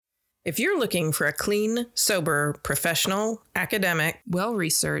If you're looking for a clean, sober, professional, academic,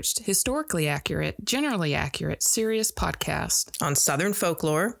 well-researched, historically accurate, generally accurate, serious podcast on Southern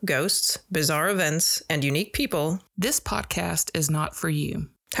folklore, ghosts, bizarre events, and unique people, this podcast is not for you.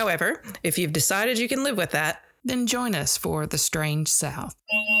 However, if you've decided you can live with that, then join us for The Strange South.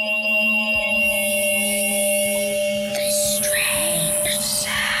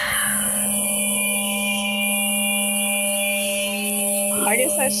 I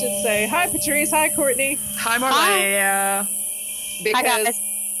guess I should say, hi, Patrice. Hi, Courtney. Hi, Marleah.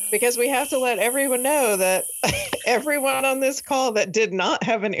 Because we have to let everyone know that everyone on this call that did not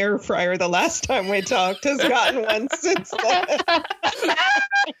have an air fryer the last time we talked has gotten one since then.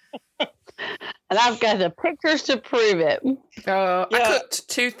 And I've got the pictures to prove it. I cooked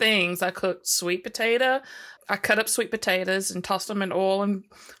two things. I cooked sweet potato. I cut up sweet potatoes and tossed them in oil and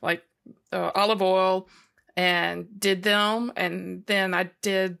olive oil and did them. And then I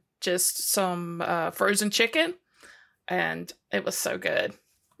did just some frozen chicken. And it was so good.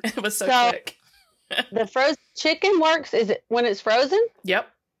 It was so quick. The frozen chicken works? Is it when it's frozen? Yep.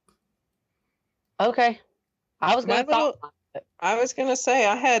 Okay. I was going to say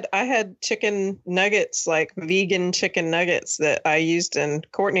I had chicken nuggets, like vegan chicken nuggets that I used in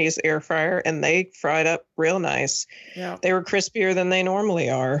Courtney's air fryer, and they fried up real nice. Yeah. They were crispier than they normally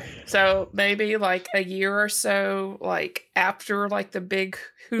are. So maybe like a year or so, like after like the big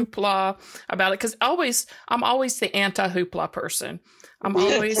hoopla about it, because I'm always the anti-hoopla person. I'm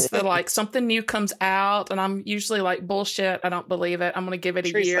always the like something new comes out, and I'm usually like bullshit. I don't believe it. I'm going to give it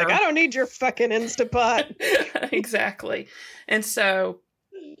a year. Like, I don't need your fucking Instapot. Exactly. And so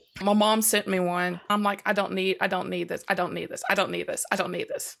my mom sent me one. I'm like, I don't need this. I don't need this. I don't need this. I don't need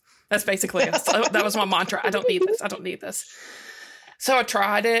this. That's basically it. So that was my mantra. I don't need this. I don't need this. So I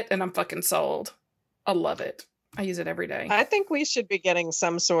tried it, and I'm fucking sold. I love it. I use it every day. I think we should be getting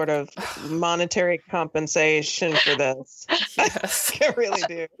some sort of monetary compensation for this. Yes. I really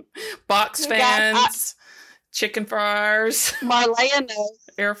do. Box fans, chicken fryers. Marleah knows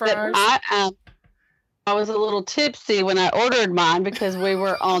air fryers. I was a little tipsy when I ordered mine because we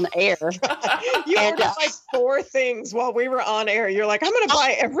were on air. You ordered like 4 things while we were on air. You're like, I'm going to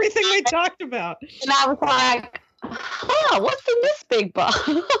buy everything we talked about. And I was like, what's in this big box?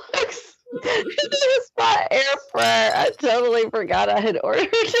 This my air fryer. I totally forgot I had ordered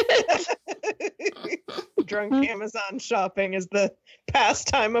it. Drunk Amazon shopping is the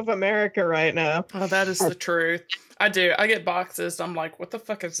pastime of America right now. Oh, that is the truth. I do. I get boxes. I'm like, what the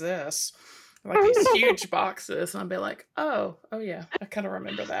fuck is this? Like these huge boxes. And I'll be like, oh yeah. I kind of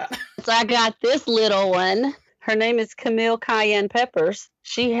remember that. So I got this little one. Her name is Camille Cayenne Peppers.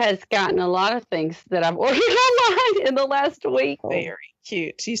 She has gotten a lot of things that I've ordered online in the last week. Very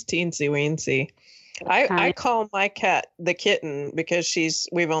cute. She's teensy weensy. I call my cat the kitten because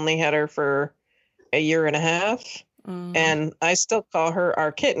we've only had her for a year and a half. Mm-hmm. And I still call her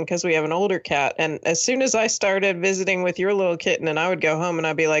our kitten because we have an older cat. And as soon as I started visiting with your little kitten, and I would go home and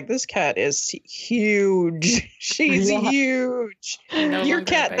I'd be like, this cat is huge. She's huge. Your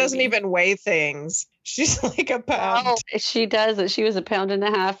cat doesn't even weigh things. She's like a pound. Oh, she does. She was a pound and a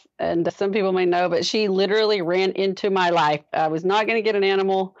half. And some people may know, but she literally ran into my life. I was not going to get an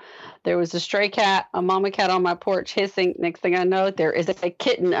animal. There was a stray cat, a mama cat on my porch hissing. Next thing I know, there is a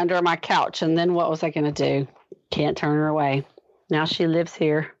kitten under my couch. And then what was I going to do? Can't turn her away. Now she lives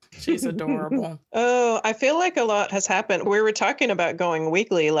here. She's adorable. Oh, I feel like a lot has happened. We were talking about going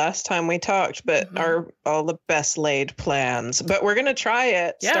weekly last time we talked, but are all the best laid plans. But we're going to try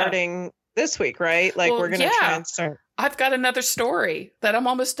it starting this week, right? Like we're going to try and start. I've got another story that I'm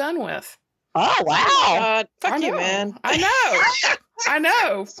almost done with. Oh, wow. God, fuck you, man. I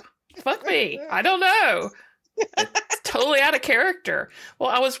know. Fuck me. I don't know. It's totally out of character. Well,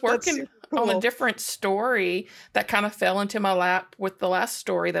 I was working on a different story that kind of fell into my lap with the last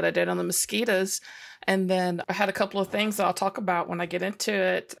story that I did on the mosquitoes. And then I had a couple of things that I'll talk about when I get into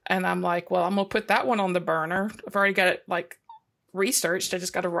it. And I'm like, well, I'm going to put that one on the burner. I've already got it like researched. I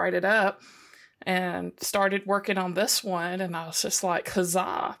just got to write it up and started working on this one. And I was just like,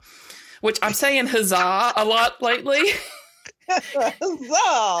 huzzah, which I'm saying huzzah a lot lately.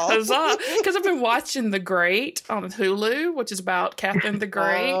 Huzzah! Because I've been watching The Great on Hulu, which is about Catherine the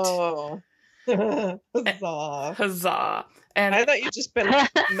Great. Oh. Huzzah! Huzzah! And I thought you'd just been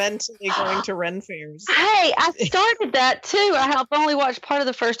mentally going to Ren fairs. Hey, I started that too. I've only watched part of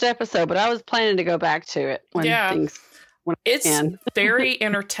the first episode, but I was planning to go back to it. when it's I can. very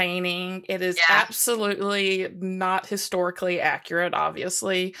entertaining. It is Yeah. absolutely not historically accurate,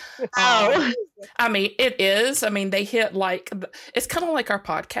 obviously. Oh. I mean, it is. I mean, they hit it's kind of like our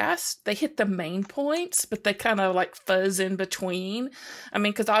podcast. They hit the main points, but they kind of like fuzz in between. I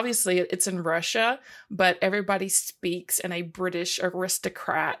mean, because obviously it's in Russia, but everybody speaks in a British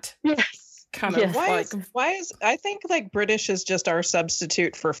aristocrat Yes. kind of why is I think like British is just our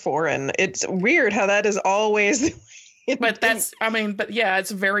substitute for foreign. It's weird how that is always but yeah,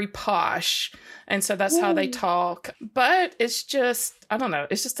 it's very posh. And so that's how they talk. But it's just, I don't know,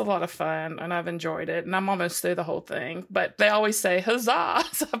 it's just a lot of fun and I've enjoyed it. And I'm almost through the whole thing. But they always say huzzah.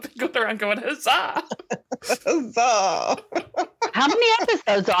 So I've been going around going huzzah. huzzah. How many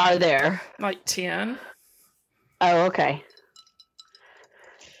episodes are there? Like 10. Oh, okay.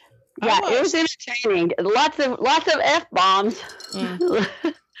 Yeah, it was entertaining. Lots of F-bombs.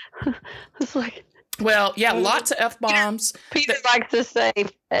 It's like, well, yeah, lots of F-bombs. Peter likes to say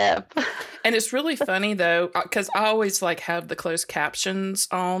F. And it's really funny, though, because I always like have the closed captions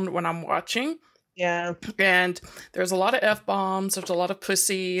on when I'm watching. Yeah. And there's a lot of F-bombs. There's a lot of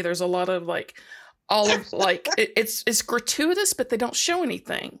pussy. There's a lot of it's gratuitous, but they don't show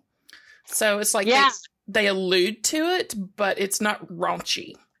anything. So it's like they allude to it, but it's not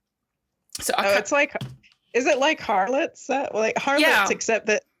raunchy. So it's like, is it like harlots? Like harlots, except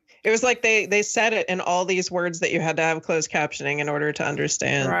that it was like they said it in all these words that you had to have closed captioning in order to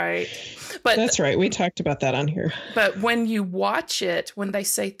understand. Right. But that's right. We talked about that on here. But when you watch it, when they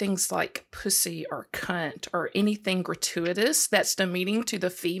say things like pussy or cunt or anything gratuitous that's demeaning to the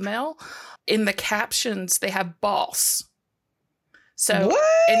female, in the captions they have boss. So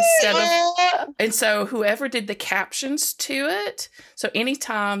so whoever did the captions to it, so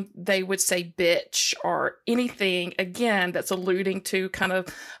anytime they would say bitch or anything, again, that's alluding to kind of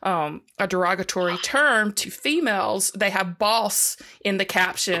a derogatory term to females, they have boss in the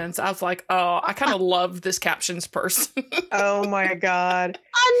captions. I was like, oh, I kind of love this captions person. Oh my God.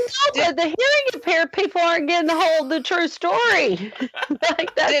 I know, but the hearing impaired people aren't getting the true story.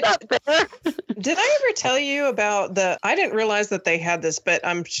 Like, that's not fair. Did I ever tell you about I didn't realize that they had this, but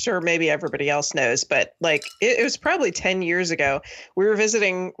I'm sure maybe everybody else knows, but like it was probably 10 years ago. We were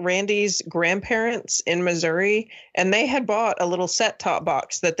visiting Randy's grandparents in Missouri, and they had bought a little set-top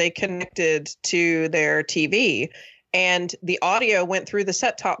box that they connected to their TV, and the audio went through the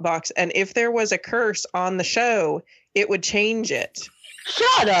set-top box, and if there was a curse on the show, it would change it.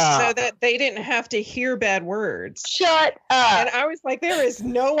 Shut up. So that they didn't have to hear bad words. Shut up. And I was like, there is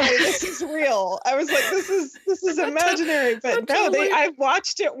no way this is real. I was like, this is imaginary. But no, I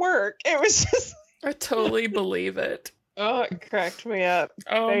watched it work. It was just I totally believe it. Oh, it cracked me up.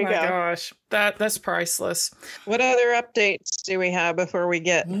 Oh my gosh. That's priceless. What other updates do we have before we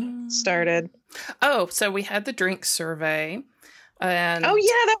get started? Oh, so we had the drink survey. And oh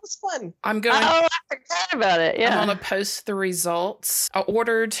yeah, that was fun. I'm going. Oh, I forgot about it. Yeah, I'm going to post the results. I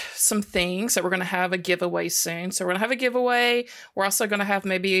ordered some things that we're going to have a giveaway soon. So we're going to have a giveaway. We're also going to have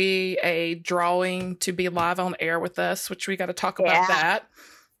maybe a drawing to be live on air with us, which we got to talk about that.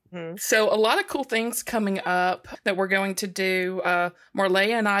 Mm-hmm. So a lot of cool things coming up that we're going to do.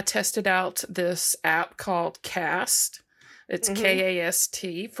 Marleah and I tested out this app called Cast. It's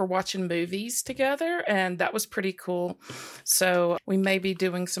KAST for watching movies together, and that was pretty cool. So we may be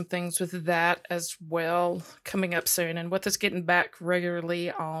doing some things with that as well coming up soon. And with us getting back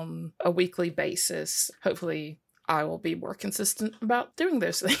regularly on a weekly basis, hopefully I will be more consistent about doing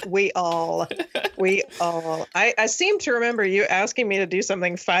those things. We all. I seem to remember you asking me to do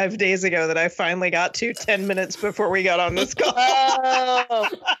something 5 days ago that I finally got to 10 minutes before we got on this call. Oh.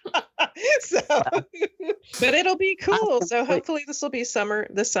 But it'll be cool. So hopefully this will be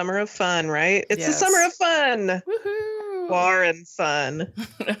the summer of fun, right? It's the summer of fun. Woohoo! War and fun.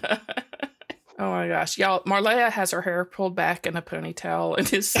 Oh my gosh. Y'all, Marleah has her hair pulled back in a ponytail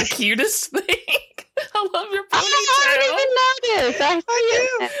and it's the cutest thing. I love your ponytail. I didn't even notice.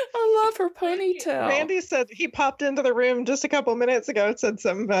 I love her ponytail. Randy said he popped into the room just a couple minutes ago and said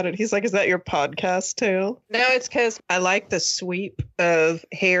something about it. He's like, is that your podcast tail? No, it's because I like the sweep of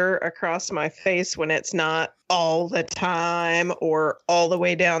hair across my face when it's not all the time or all the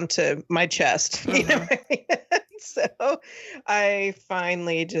way down to my chest. You know what I mean? So I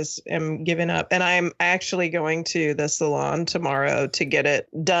finally just am giving up, and I'm actually going to the salon tomorrow to get it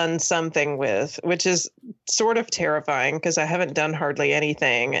done something with, which is sort of terrifying because I haven't done hardly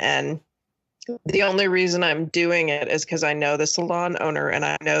anything. And the only reason I'm doing it is because I know the salon owner and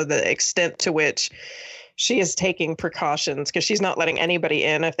I know the extent to which she is taking precautions because she's not letting anybody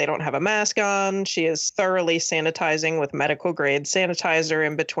in if they don't have a mask on. She is thoroughly sanitizing with medical grade sanitizer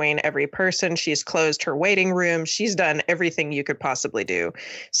in between every person. She's closed her waiting room. She's done everything you could possibly do.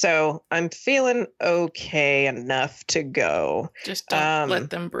 So I'm feeling okay enough to go. Just don't let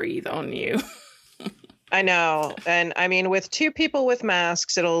them breathe on you. I know. And I mean, with 2 people with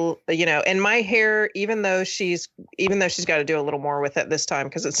masks, it'll, and my hair, even though she's got to do a little more with it this time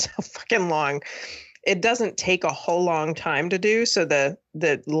because it's so fucking long, it doesn't take a whole long time to do. So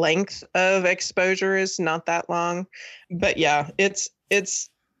the length of exposure is not that long. But yeah,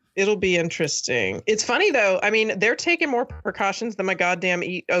 it'll be interesting. It's funny though. I mean, they're taking more precautions than my goddamn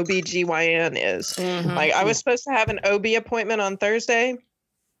OBGYN is. Mm-hmm. Like I was supposed to have an OB appointment on Thursday.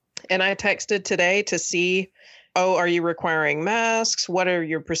 And I texted today to see, are you requiring masks? What are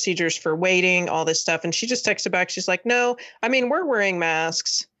your procedures for waiting? All this stuff. And she just texted back. She's like, no, I mean, we're wearing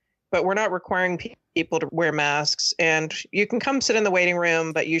masks, but we're not requiring people to wear masks. And you can come sit in the waiting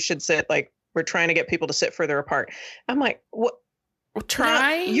room, but you should sit we're trying to get people to sit further apart. I'm like, what? Well,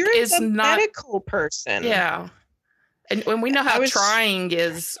 trying you're is a not medical person. Yeah. And when we know how trying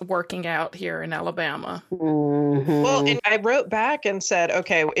is working out here in Alabama. Mm-hmm. Well, and I wrote back and said,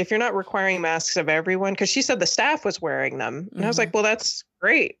 okay, if you're not requiring masks of everyone, because she said the staff was wearing them. And I was like, well, that's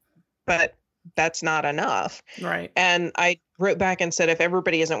great, but that's not enough. Right. And I wrote back and said, if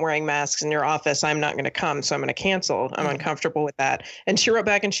everybody isn't wearing masks in your office, I'm not going to come. So I'm going to cancel. I'm uncomfortable with that. And she wrote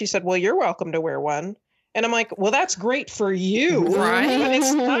back and she said, well, you're welcome to wear one. And I'm like, well, that's great for you. Right. But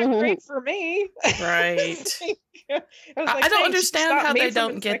it's not great for me. Right. I don't understand how they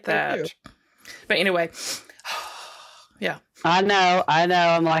don't get that. But anyway, yeah. I know.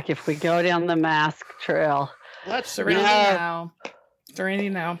 I'm like, if we go down the mask trail. Let's Serenity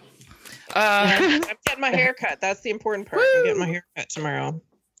now. I'm getting my hair cut. That's the important part. I'm getting my hair cut tomorrow.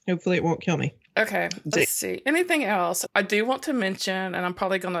 Hopefully it won't kill me. Okay, let's see. Anything else? I do want to mention, and I'm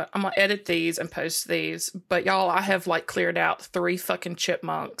gonna edit these and post these, but y'all, I have cleared out 3 fucking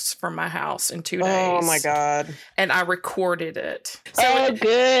chipmunks from my house in 2 days. Oh my God. And I recorded it. So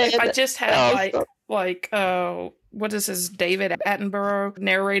good. If I just had what is this, David Attenborough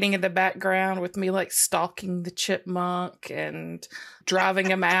narrating in the background with me stalking the chipmunk and driving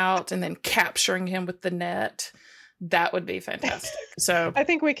him out and then capturing him with the net. That would be fantastic. So I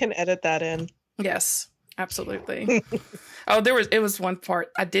think we can edit that in. Yes, absolutely. It was one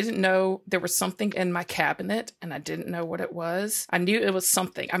part. I didn't know there was something in my cabinet and I didn't know what it was. I knew it was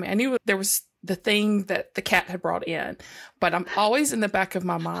something. I mean, I knew there was the thing that the cat had brought in, but I'm always in the back of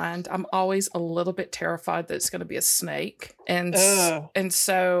my mind, I'm always a little bit terrified that it's going to be a snake. And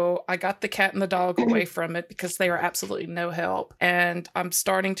so I got the cat and the dog away from it because they are absolutely no help. And I'm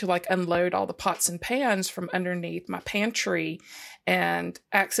starting to unload all the pots and pans from underneath my pantry. And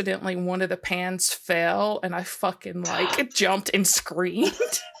accidentally one of the pans fell and I fucking jumped and screamed.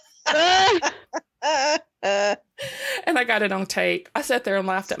 And I got it on tape. I sat there and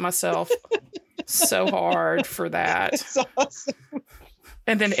laughed at myself so hard for that. That's awesome.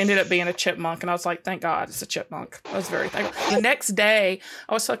 And then it ended up being a chipmunk. And I was like, thank God it's a chipmunk. I was very thankful. The next day,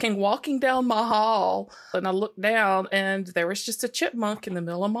 I was fucking walking down my hall and I looked down and there was just a chipmunk in the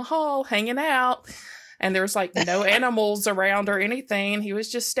middle of my hall hanging out. And there was no animals around or anything. He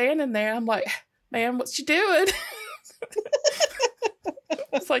was just standing there. I'm like, man, what you doing?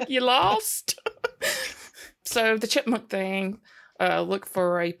 It's you lost. So the chipmunk thing, look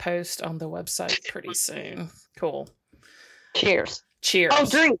for a post on the website pretty soon. Cool. Cheers. Cheers. Oh,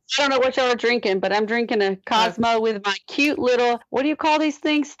 drink. I don't know what y'all are drinking, but I'm drinking a Cosmo with my cute little, what do you call these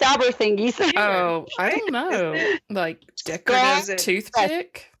things? Stabber thingies. Oh, I don't know. Decorative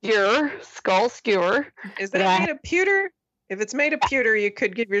toothpick? Skull skewer. Is that made of pewter? If it's made of pewter, you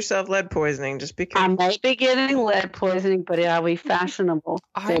could give yourself lead poisoning. Just because I may be getting lead poisoning, but it'll be fashionable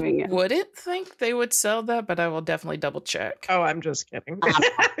doing it. I wouldn't think they would sell that, but I will definitely double check. Oh, I'm just kidding.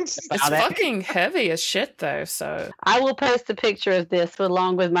 It's fucking heavy as shit, though. So I will post a picture of this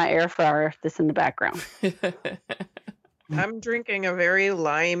along with my air fryer that's in the background. I'm drinking a very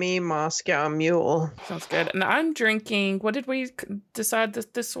limey Moscow Mule. Sounds good. And I'm drinking, what did we decide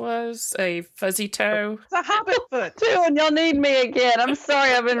that this was? A fuzzy toe? It's a Hobbit foot. Too, and you'll need me again. I'm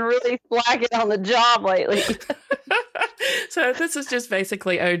sorry, I've been really slacking on the job lately. So this is just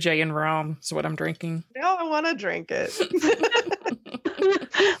basically OJ and rum is what I'm drinking. Now I want to drink it.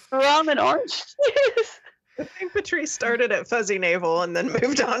 Rum and orange juice. I think Patrice started at Fuzzy Navel and then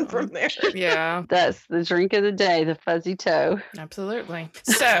moved on from there. Yeah. That's the drink of the day, the fuzzy toe. Absolutely.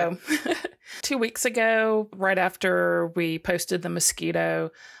 So 2 weeks ago, right after we posted the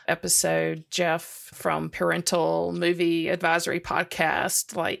mosquito episode, Jeff from Parental Movie Advisory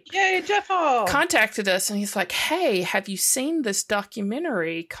Podcast, yay, Jeff contacted us, and he's like, hey, have you seen this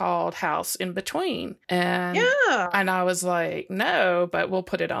documentary called House in Between? And I was like, no, but we'll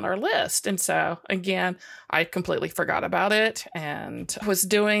put it on our list. And so again, I completely forgot about it and was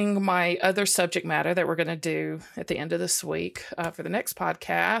doing my other subject matter that we're going to do at the end of this week for the next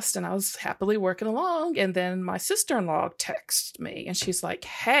podcast. And I was happily working along. And then my sister-in-law texted me and she's like,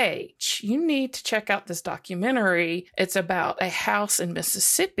 hey, you need to check out this documentary. It's about a house in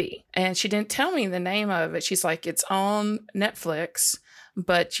Mississippi. And she didn't tell me the name of it. She's like, it's on Netflix,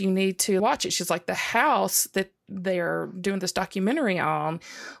 but you need to watch it. She's like, the house that they're doing this documentary on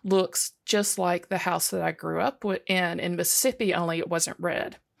looks just like the house that I grew up in Mississippi, only it wasn't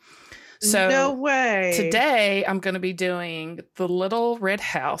red. So no way. Today I'm going to be doing the little red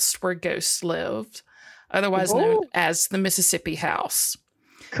house where ghosts lived, otherwise known as the Mississippi House.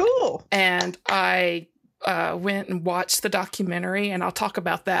 Cool. And I went and watched the documentary, and I'll talk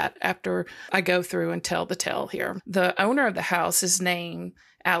about that after I go through and tell the tale here. The owner of the house is named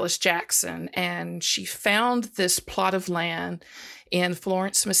Alice Jackson, and she found this plot of land in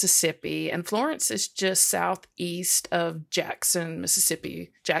Florence, Mississippi. And Florence is just southeast of Jackson,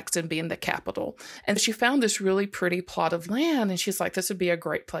 Mississippi, Jackson being the capital. And she found this really pretty plot of land, and she's like, this would be a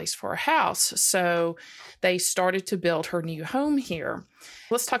great place for a house. So they started to build her new home here.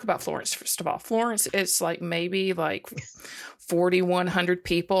 Let's talk about Florence, first of all. Florence is maybe 4,100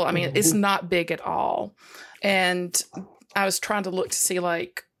 people. I mean, it's not big at all. And I was trying to look to see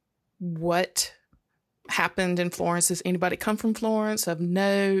what happened in Florence. Does anybody come from Florence of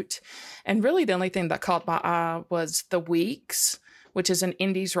note? And really the only thing that caught my eye was The Weeks, which is an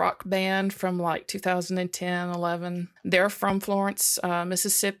indies rock band from 2010, 11. They're from Florence,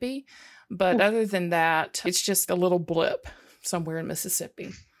 Mississippi. But other than that, it's just a little blip somewhere in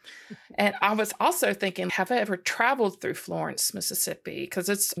Mississippi. And I was also thinking, have I ever traveled through Florence, Mississippi? Because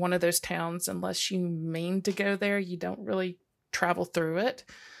it's one of those towns, unless you mean to go there, you don't really travel through it.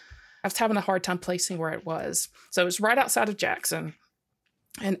 I was having a hard time placing where it was. So it was right outside of Jackson.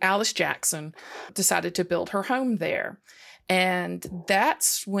 And Alice Jackson decided to build her home there. And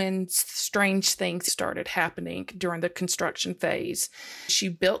that's when strange things started happening during the construction phase. She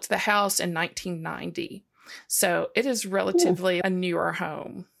built the house in 1990. So it is relatively a newer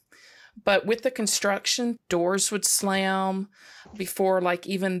home. But with the construction, doors would slam before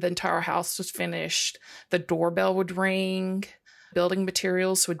even the entire house was finished. The doorbell would ring, building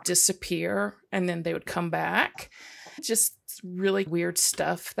materials would disappear, and then they would come back. Just really weird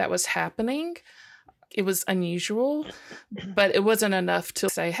stuff that was happening. It was unusual, but it wasn't enough to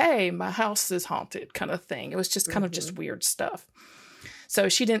say, hey, my house is haunted kind of thing. It was just kind of just weird stuff. So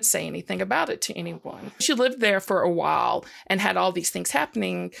she didn't say anything about it to anyone. She lived there for a while and had all these things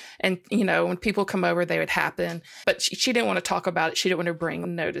happening. And, when people come over, they would happen. But she didn't want to talk about it. She didn't want to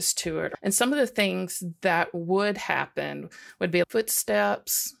bring notice to it. And some of the things that would happen would be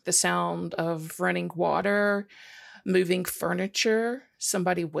footsteps, the sound of running water, moving furniture,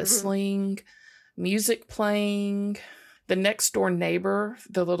 somebody whistling, music playing. The next door neighbor,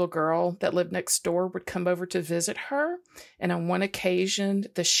 the little girl that lived next door, would come over to visit her. And on one occasion,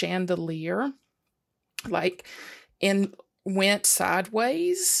 the chandelier went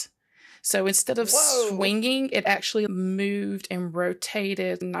sideways. So instead of swinging, it actually moved and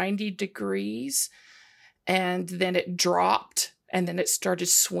rotated 90 degrees. And then it dropped, and then it started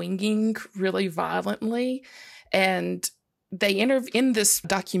swinging really violently. And in this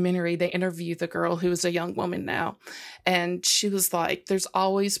documentary, they interview the girl who is a young woman now. And she was like, there's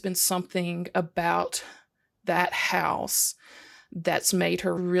always been something about that house that's made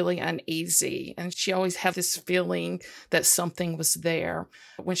her really uneasy. And she always had this feeling that something was there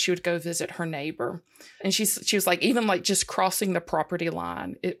when she would go visit her neighbor. And she was like, even just crossing the property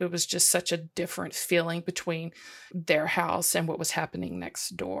line, it was just such a different feeling between their house and what was happening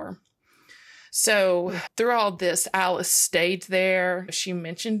next door. So through all this, Alice stayed there. She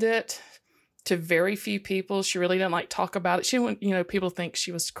mentioned it to very few people. She really didn't talk about it. She didn't, people think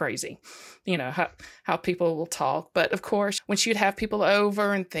she was crazy, how people will talk. But of course, when she would have people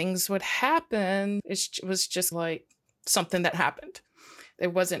over and things would happen, it was just something that happened.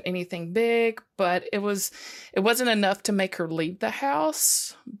 It wasn't anything big, but it wasn't enough to make her leave the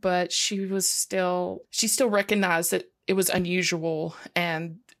house. But she still recognized that it was unusual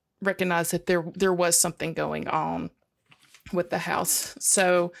and recognized that there was something going on with the house.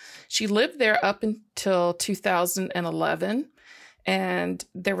 So she lived there up until 2011, and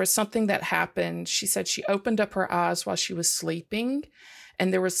there was something that happened. She said she opened up her eyes while she was sleeping,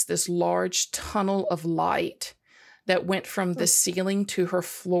 and there was this large tunnel of light that went from the ceiling to her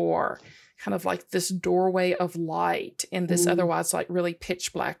floor, kind of like this doorway of light in this otherwise like really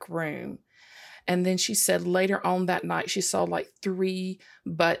pitch black room. And then she said later on that night, she saw like 3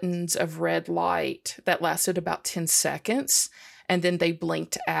 buttons of red light that lasted about 10 seconds. And then they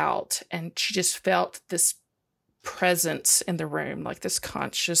blinked out. And she just felt this presence in the room, like this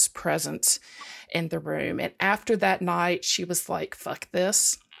conscious presence in the room. And after that night, she was like, fuck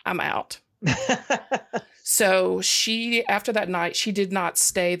this, I'm out. So after that night, she did not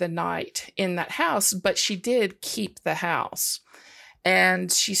stay the night in that house, but she did keep the house.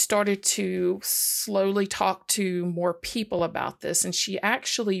 And she started to slowly talk to more people about this. And she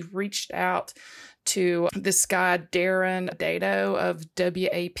actually reached out to this guy, Darren Dado of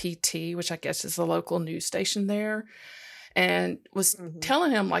WAPT, which I guess is the local news station there, and was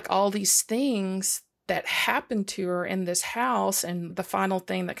telling him like all these things that happened to her in this house. And the final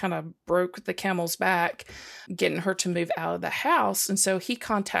thing that kind of broke the camel's back, getting her to move out of the house. And so he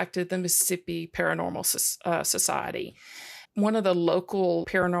contacted the Mississippi Paranormal Society. One of the local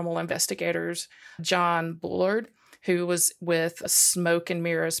paranormal investigators, John Bullard, who was with Smoke and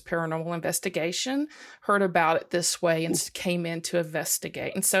Mirrors Paranormal Investigation, heard about it this way and came in to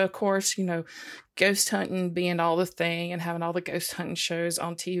investigate. And so, of course, ghost hunting being all the thing and having all the ghost hunting shows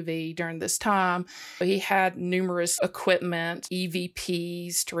on TV during this time, he had numerous equipment,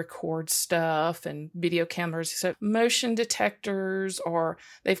 EVPs to record stuff and video cameras, so motion detectors, or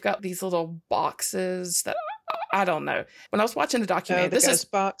they've got these little boxes that I don't know. When I was watching the documentary, this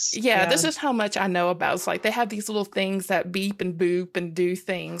is how much I know about. It's like they have these little things that beep and boop and do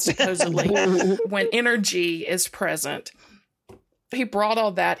things supposedly when energy is present. He brought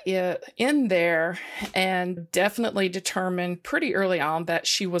all that in there and definitely determined pretty early on that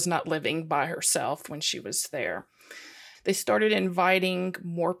she was not living by herself when she was there. They started inviting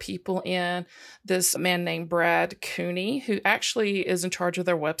more people in. This man named Brad Cooney, who actually is in charge of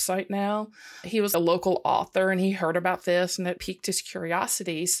their website now. He was a local author and he heard about this and it piqued his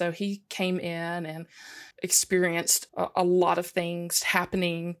curiosity. So he came in and experienced a lot of things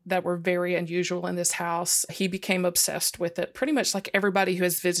happening that were very unusual in this house. He became obsessed with it, pretty much like everybody who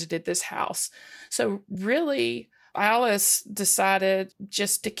has visited this house. So really, Alice decided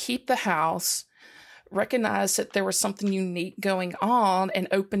just to keep the house, recognized that there was something unique going on, and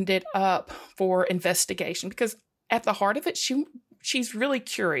opened it up for investigation, because at the heart of it, she's really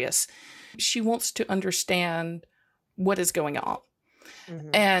curious. She wants to understand what is going on.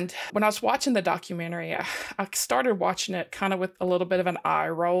 And when I was watching the documentary, I started watching it kind of with a little bit of an eye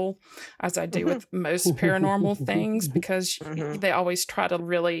roll, as I do with most paranormal things, because they always try to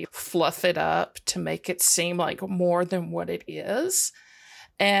really fluff it up to make it seem like more than what it is.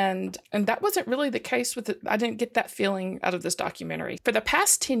 And that wasn't really the case with it. I didn't get that feeling out of this documentary. For the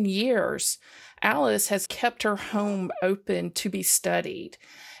past 10 years, Alice has kept her home open to be studied.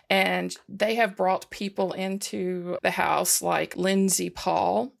 And they have brought people into the house like Lindsay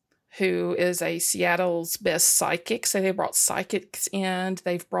Paul, who is a Seattle's best psychic. So they brought psychics in.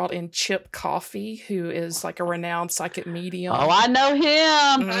 They've brought in Chip Coffey, who is like a renowned psychic medium. Oh, I know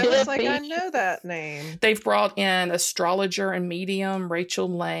him. I was like, I know that name. They've brought in astrologer and medium Rachel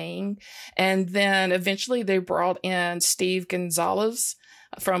Lang. And then eventually they brought in Steve Gonzalez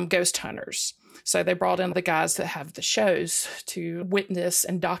from Ghost Hunters. So they brought in the guys that have the shows to witness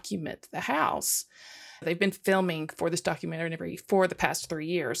and document the house. They've been filming for this documentary for the past 3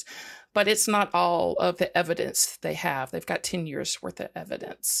 years, but it's not all of the evidence they have. They've got 10 years worth of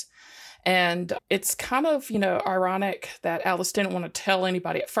evidence. And it's kind of, ironic that Alice didn't want to tell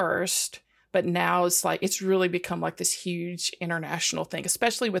anybody at first, but now it's like, it's really become like this huge international thing,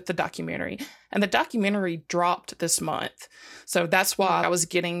 especially with the documentary. And the documentary dropped this month. So that's why I was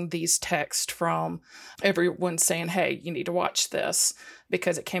getting these texts from everyone saying, hey, you need to watch this,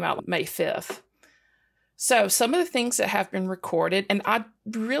 because it came out May 5th. So some of the things that have been recorded, and I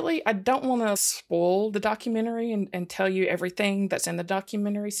don't want to spoil the documentary and tell you everything that's in the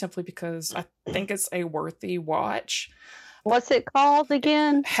documentary, simply because I think it's a worthy watch. What's it called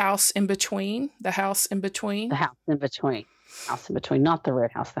again? House in Between. The House in Between. The House in Between. House in Between, not the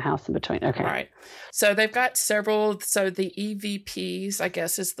Red House, the House in Between. Okay. Right. So they've got several. So the EVPs, I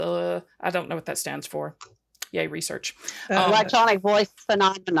guess, I don't know what that stands for. Yay, research. Electronic voice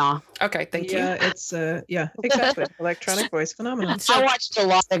phenomena. Okay, thank you. Yeah, it's exactly. Electronic voice phenomenon. I watched a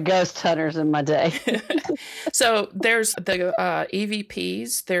lot of Ghost Hunters in my day. So there's the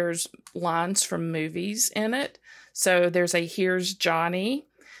EVPs. There's lines from movies in it. So there's a Here's Johnny,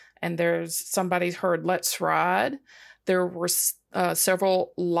 and there's Somebody's Heard Let's Ride. There were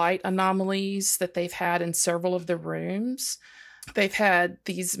several light anomalies that they've had in several of the rooms. They've had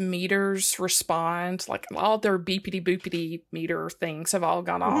these meters respond, like all their beepity boopity meter things have all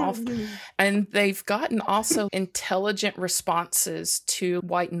gone off. And they've gotten also intelligent responses to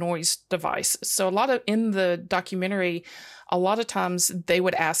white noise devices. So in the documentary, a lot of times they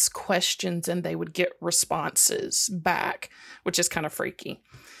would ask questions and they would get responses back, which is kind of freaky.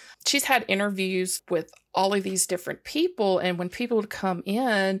 She's had interviews with all of these different people. And when people would come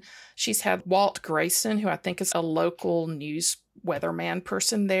in, she's had Walt Grayson, who I think is a local news weatherman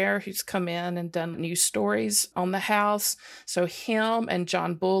person there, who's come in and done news stories on the house. So him and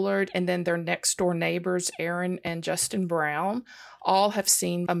John Bullard, and then their next door neighbors, Aaron and Justin Brown, all have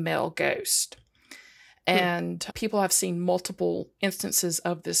seen a male ghost. And people have seen multiple instances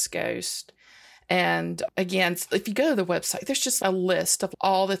of this ghost. And again, if you go to the website, there's just a list of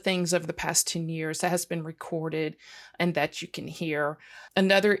all the things over the past 10 years that has been recorded and that you can hear.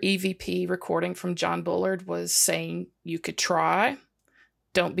 Another EVP recording from John Bullard was saying, you could try.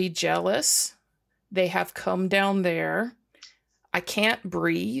 Don't be jealous. They have come down there. I can't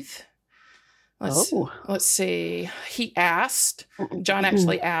breathe. Let's see. John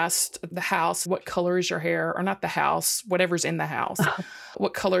actually asked the house, what color is your hair? Or not the house, whatever's in the house.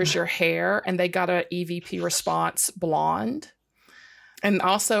 What color is your hair? And they got an EVP response, blonde. And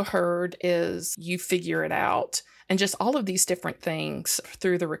also heard is, you figure it out. And just all of these different things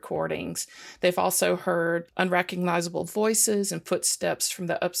through the recordings. They've also heard unrecognizable voices and footsteps from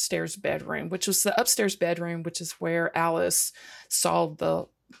the upstairs bedroom, which is where Alice saw the,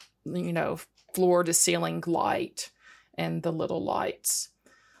 floor to ceiling light and the little lights.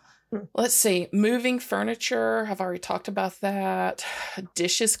 Let's see. Moving furniture. I've already talked about that.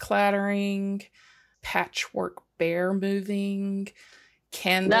 Dishes clattering. Patchwork bear moving.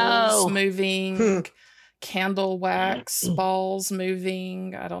 Candles moving. Candle wax balls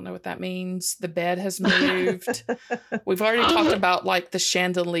moving. I don't know what that means. The bed has moved. We've already talked about like the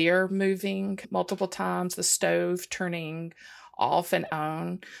chandelier moving multiple times. The stove turning off and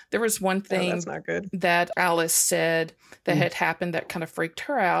on. There was one thing that's not good. That Alice said that had happened that kind of freaked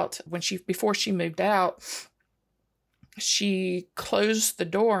her out before she moved out. She closed the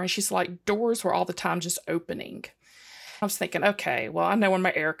door and she's like, doors were all the time just opening. I was thinking, okay, well, I know when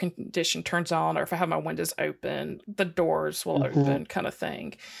my air condition turns on or if I have my windows open, the doors will open kind of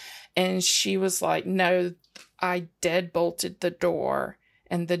thing. And she was like, no, I deadbolted the door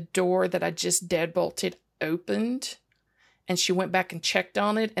and the door that I just deadbolted opened. And she went back and checked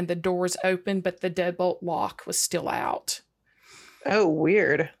on it, and the doors opened, but the deadbolt lock was still out. Oh,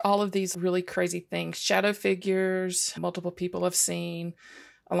 weird. All of these really crazy things. Shadow figures, multiple people have seen,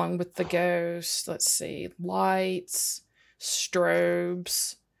 along with the ghost. Let's see. Lights,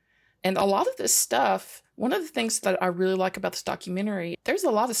 strobes. And a lot of this stuff, one of the things that I really like about this documentary, there's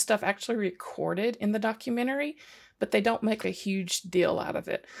a lot of stuff actually recorded in the documentary, but they don't make a huge deal out of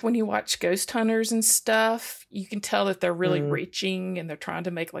it. When you watch ghost hunters and stuff, you can tell that they're really reaching and they're trying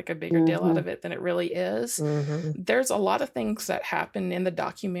to make like a bigger deal out of it than it really is. There's a lot of things that happen in the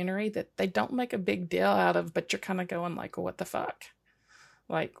documentary that they don't make a big deal out of, but you're kind of going like, well, what the fuck?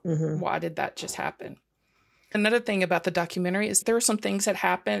 Like, why did that just happen? Another thing about the documentary is there are some things that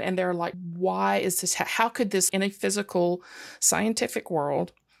happen and they're like, why is this? How could this in a physical scientific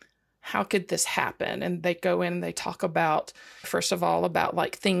world? How could this happen? And they go in and they talk about, first of all, about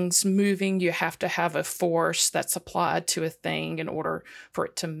like things moving. You have to have a force that's applied to a thing in order for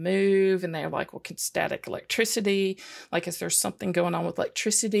it to move. And they're like, well, can static electricity, like, is there something going on with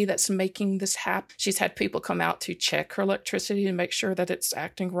electricity that's making this happen? She's had people come out to check her electricity to make sure that it's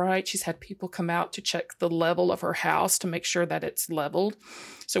acting right. She's had people come out to check the level of her house to make sure that it's leveled.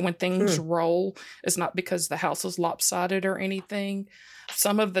 So when things roll, it's not because the house is lopsided or anything.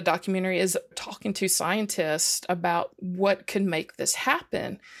 Some of the documentary is talking to scientists about what could make this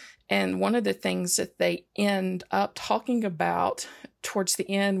happen. And one of the things that they end up talking about towards the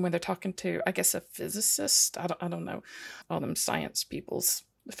end when they're talking to, I guess, a physicist, I don't know all them science people's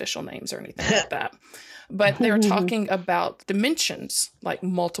official names or anything like that. But they're talking about dimensions, like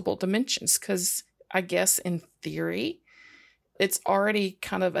multiple dimensions, because I guess in theory, it's already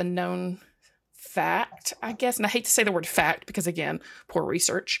kind of a known fact, I guess, and I hate to say the word fact because, again, poor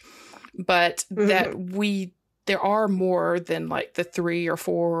research, but that there are more than like the 3 or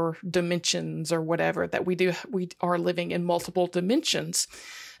 4 dimensions or whatever, that we are living in multiple dimensions.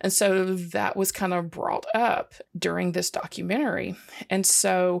 And so that was kind of brought up during this documentary. And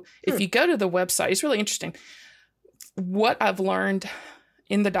so if you go to the website, it's really interesting. What I've learned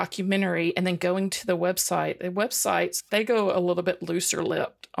in the documentary and then going to the websites, they go a little bit looser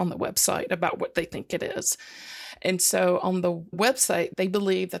lipped on the website about what they think it is. And so on the website, they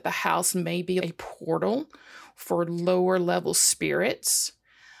believe that the house may be a portal for lower level spirits,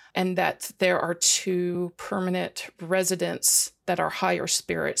 and that there are 2 permanent residents that are higher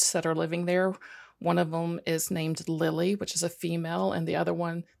spirits that are living there. One of them is named Lily, which is a female, and the other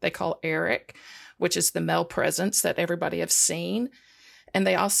one they call Eric, which is the male presence that everybody have seen. And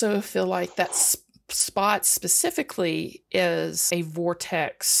they also feel like that spot specifically is a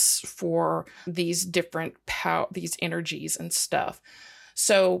vortex for these different these energies and stuff.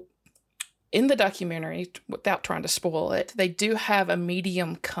 So in the documentary, without trying to spoil it, they do have a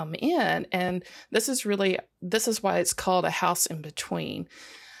medium come in, and this is why it's called a house in between.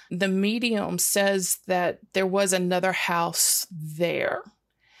 The medium says that there was another house there.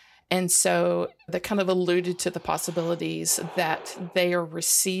 And so that kind of alluded to the possibilities that they are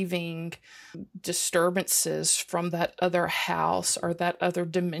receiving disturbances from that other house or that other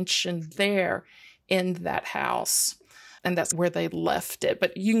dimension there in that house. And that's where they left it.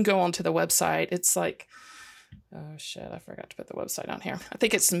 But you can go onto the website. It's like, oh shit, I forgot to put the website on here. I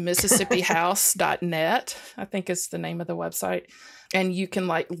think it's MississippiHouse.net, I think is the name of the website. And you can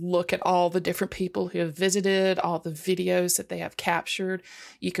like look at all the different people who have visited, all the videos that they have captured.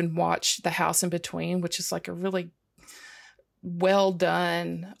 You can watch The House in Between, which is like a really well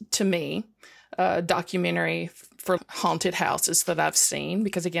done, to me, documentary for haunted houses that I've seen.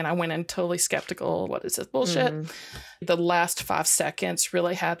 Because again, I went in totally skeptical. What is this bullshit? Mm. The last 5 seconds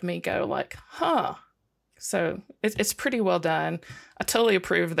really had me go like, huh. So it's pretty well done. I totally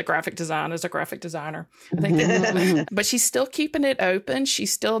approve of the graphic design as a graphic designer. I think that, but she's still keeping it open. She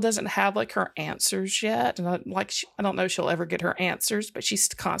still doesn't have like her answers yet. And I don't know if she'll ever get her answers, but she's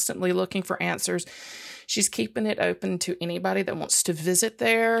constantly looking for answers. She's keeping it open to anybody that wants to visit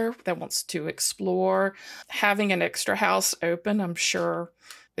there, that wants to explore. Having an extra house open, I'm sure,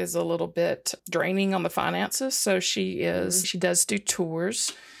 is a little bit draining on the finances. So she does do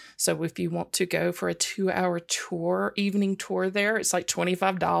tours. So if you want to go for a 2-hour tour, evening tour there, it's like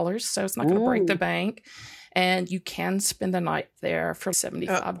 $25. So it's not going to break the bank. And you can spend the night there for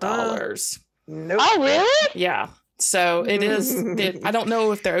 $75. Nope. Oh, really? Yeah. So it is, I don't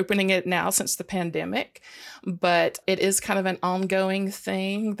know if they're opening it now since the pandemic, but it is kind of an ongoing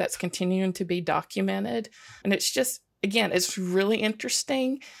thing that's continuing to be documented. And it's just, again, it's really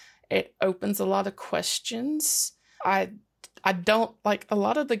interesting. It opens a lot of questions. I don't like a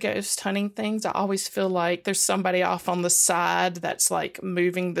lot of the ghost hunting things. I always feel like there's somebody off on the side that's like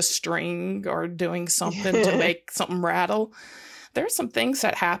moving the string or doing something to make something rattle. There are some things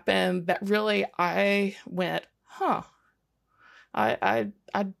that happen that really I went, huh, I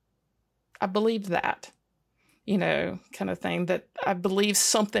believe that, kind of thing, that I believe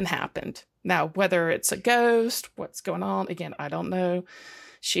something happened. Now, whether it's a ghost, what's going on, again, I don't know.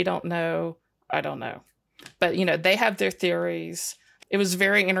 She don't know. I don't know. But, they have their theories. It was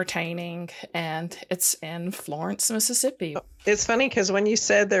very entertaining, and it's in Florence, Mississippi. It's funny because when you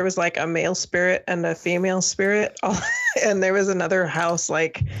said there was like a male spirit and a female spirit, and there was another house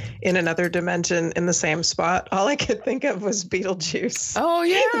like in another dimension in the same spot, all I could think of was Beetlejuice. Oh,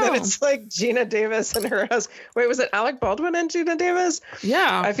 yeah. That it's like Gina Davis and her house. Wait, was it Alec Baldwin and Gina Davis?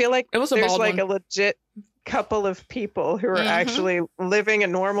 Yeah. I feel like it was there's Baldwin. Like a legit couple of people who are actually living a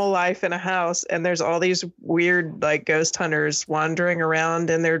normal life in a house, and there's all these weird like ghost hunters wandering around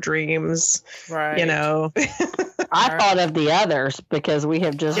in their dreams, right? I thought of the others because we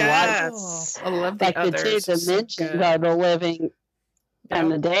have just watched. I love the like others. The 2 dimensions are the living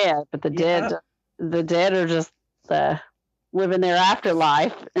and the dead, but the dead are just living their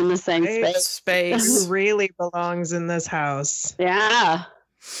afterlife in the same space. Who really belongs in this house? Yeah.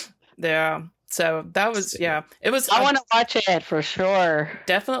 So that was, it was. I want to watch it for sure.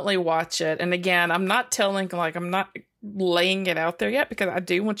 Definitely watch it. And again, I'm not laying it out there yet because I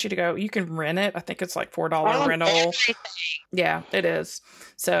do want you to go. You can rent it. I think it's like $4 rental. Yeah, it is.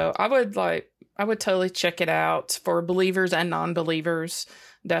 So I would totally check it out for believers and non-believers.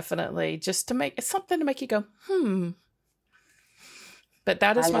 Definitely, just to make it's something to make you go, But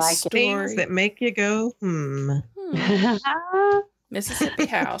that is my story. Things that make you go, Mississippi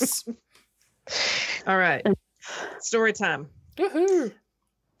House. All right. Story time. Woohoo.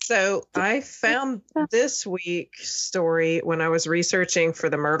 So I found this week's story when I was researching for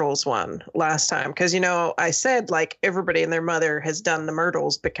the Myrtles one last time. Because, I said like everybody and their mother has done the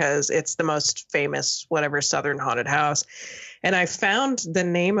Myrtles because it's the most famous, whatever, Southern haunted house. And I found the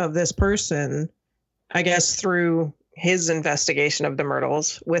name of this person, I guess, through his investigation of the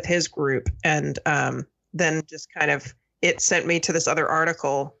Myrtles with his group. And then just kind of it sent me to this other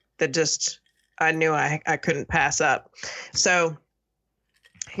article that just I knew I couldn't pass up. So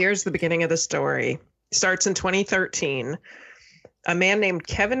here's the beginning of the story. It starts in 2013. a man named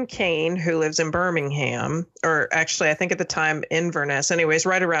Kevin Kane, who lives in Birmingham, or actually, I think at the time Inverness, anyways,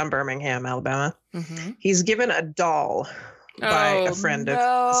 right around Birmingham, Alabama. Mm-hmm. He's given a doll by a friend of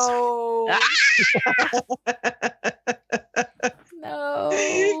his. No.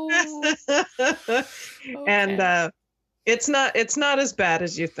 Okay. And it's not as bad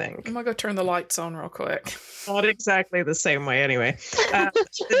as you think. I'm gonna go turn the lights on real quick. Not exactly the same way, anyway.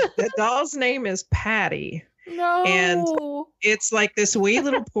 The doll's name is Patty. No. And it's like this wee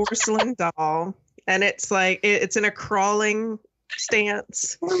little porcelain doll, and it's like it's in a crawling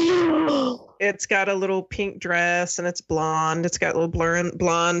stance. It's got a little pink dress, and it's blonde. It's got little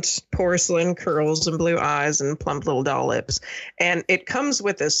blonde porcelain curls and blue eyes and plump little doll lips. And it comes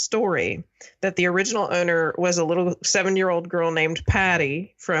with this story that the original owner was a little 7-year-old girl named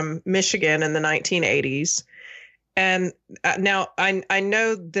Patty from Michigan in the 1980s. And now I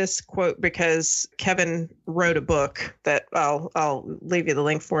know this quote because Kevin wrote a book that I'll leave you the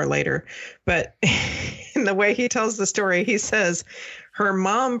link for later. But in the way he tells the story, he says her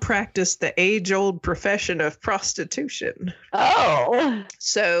mom practiced the age-old profession of prostitution. Oh.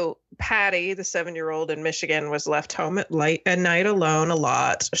 So Patty, the 7-year-old in Michigan, was left home at night alone a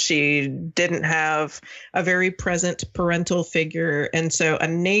lot. She didn't have a very present parental figure. And so a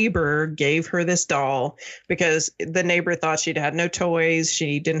neighbor gave her this doll because the neighbor thought she'd had no toys.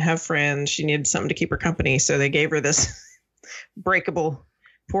 She didn't have friends. She needed something to keep her company. So they gave her this breakable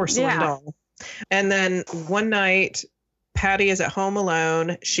porcelain doll. And then one night, Patty is at home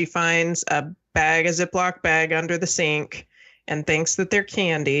alone. She finds a Ziploc bag under the sink and thinks that they're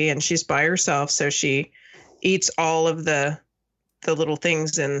candy, and she's by herself. So she eats all of the little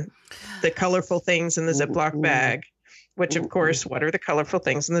things and the colorful things in the Ziploc bag, which of course, what are the colorful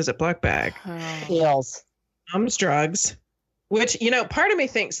things in the Ziploc bag? Pills. Drugs, which, part of me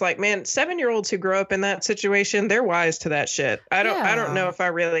thinks like, man, 7-year-olds who grow up in that situation, they're wise to that shit. I don't know if I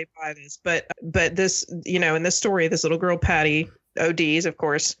really buy this, but this, in this story, this little girl, Patty, ODs, of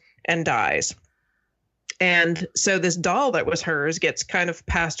course, and dies. And so this doll that was hers gets kind of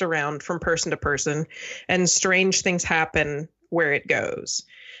passed around from person to person, and strange things happen where it goes.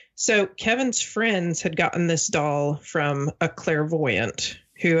 So Kevin's friends had gotten this doll from a clairvoyant,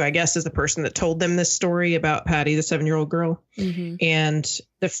 who I guess is the person that told them this story about Patty, the 7-year-old girl. Mm-hmm. And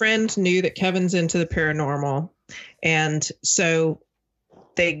the friend knew that Kevin's into the paranormal. And so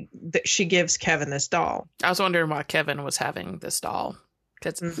she gives Kevin this doll. I was wondering why Kevin was having this doll.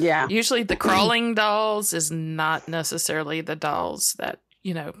 Because usually the crawling dolls is not necessarily the dolls that,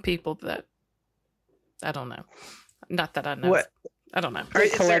 people that, I don't know. Not that I know. What? I don't know.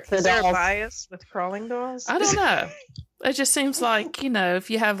 Is there a bias with crawling dolls? I don't know. It just seems like,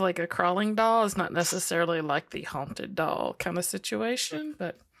 if you have like a crawling doll, it's not necessarily like the haunted doll kind of situation.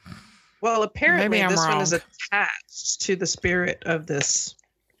 But well, apparently this wrong. one is attached to the spirit of this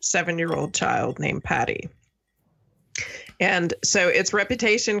 7-year-old child named Patty. And so its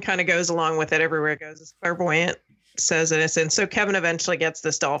reputation kind of goes along with it everywhere it goes. It's clairvoyant, says it. And so Kevin eventually gets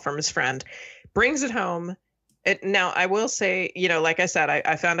this doll from his friend, brings it home. Now, I will say, like I said,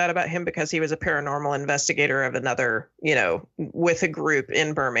 I found out about him because he was a paranormal investigator of another, with a group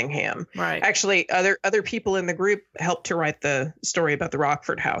in Birmingham. Right. Actually, other people in the group helped to write the story about the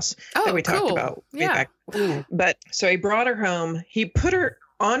Rockford house that we talked about. Yeah. But so he brought her home. He put her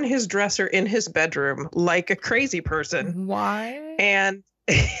on his dresser in his bedroom like a crazy person. Why? And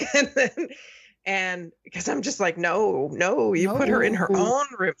because I'm just like, no, you put her in her own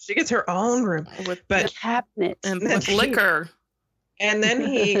room. She gets her own room with but cabinet and with liquor. And then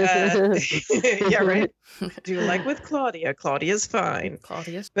he, yeah, right. Do like with Claudia. Claudia's fine.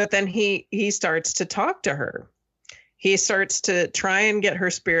 But then he starts to talk to her. He starts to try and get her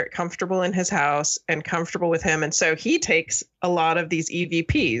spirit comfortable in his house and comfortable with him. And so he takes a lot of these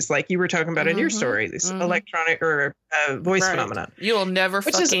EVPs, like you were talking about in your story, these electronic or voice phenomena. You will never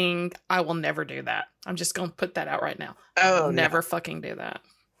I will never do that. I'm just going to put that out right now. I will never fucking do that.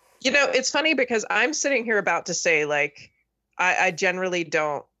 It's funny because I'm sitting here about to say, like, I generally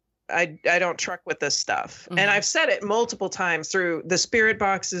don't. I don't truck with this stuff. Mm-hmm. And I've said it multiple times through the spirit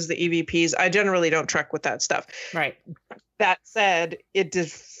boxes, the EVPs. I generally don't truck with that stuff. Right. That said, it did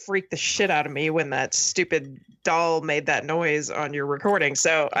freak the shit out of me when that stupid doll made that noise on your recording.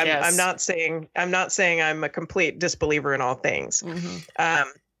 So I'm not saying I'm a complete disbeliever in all things. Mm-hmm.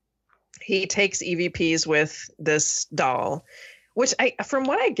 He takes EVPs with this doll, which from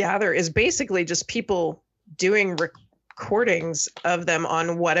what I gather is basically just people doing recordings of them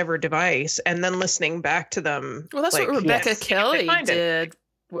on whatever device and then listening back to them. Well, that's what Rebecca Kelly did.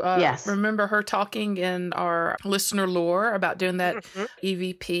 Yes. Remember her talking in our listener lore about doing that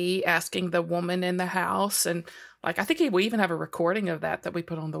EVP, asking the woman in the house and Like, I think we even have a recording of that we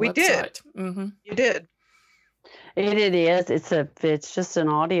put on the website. Did. Mm-hmm. You did. It is. It's just an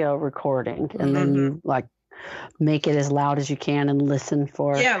audio recording, and then you like make it as loud as you can and listen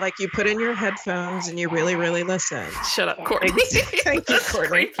for. Yeah, like you put in your headphones and you really, really listen. Shut up, Courtney. Thank you,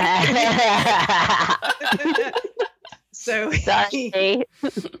 Courtney. So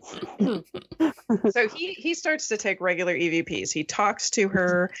he starts to take regular EVPs. He talks to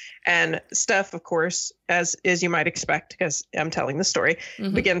her, and stuff, of course, as you might expect, because I'm telling the story,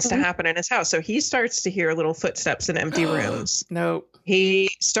 begins to happen in his house. So he starts to hear little footsteps in empty rooms. No. He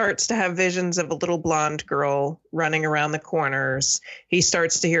starts to have visions of a little blonde girl running around the corners. He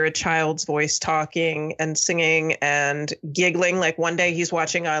starts to hear a child's voice talking and singing and giggling. Like one day he's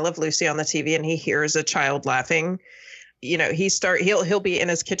watching I Love Lucy on the TV and he hears a child laughing. You know, he'll be in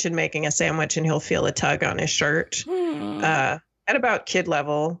his kitchen making a sandwich and he'll feel a tug on his shirt at about kid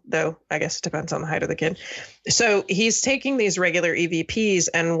level, though I guess it depends on the height of the kid. So he's taking these regular EVPs,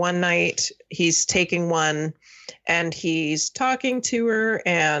 and one night he's taking one and he's talking to her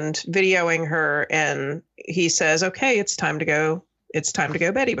and videoing her, and he says, okay, it's time to go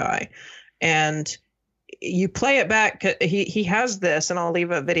Betty bye. And you play it back. He has this, and I'll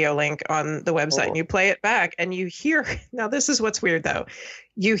leave a video link on the website. And you play it back and you hear, now this is what's weird though.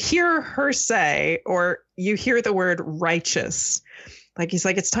 You hear her say, or you hear the word righteous. Like he's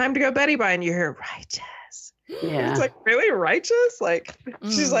like, it's time to go Betty bye. And you hear righteous. Yeah. It's like, really righteous? Like,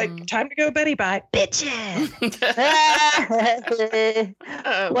 she's like, time to go Betty bye, bitches.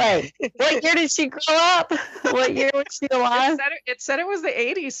 Wait, what year did she grow up? What year was she alive? It said it was the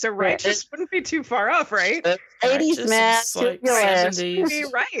 80s, so righteous wouldn't be too far off, right? 80s, man. Like 70s. Be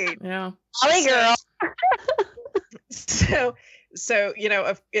right. Yeah. Holly girl. So you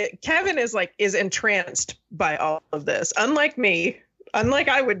know, Kevin is entranced by all of this. Unlike me, unlike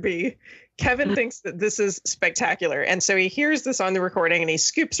I would be, Kevin thinks that this is spectacular. And so he hears this on the recording and he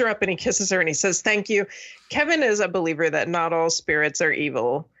scoops her up and he kisses her and he says, thank you. Kevin is a believer that not all spirits are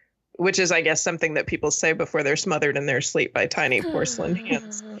evil, which is, I guess, something that people say before they're smothered in their sleep by tiny porcelain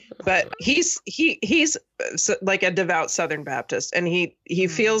hands. But he's like a devout Southern Baptist, and he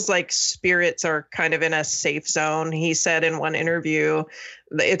feels like spirits are kind of in a safe zone. He said in one interview,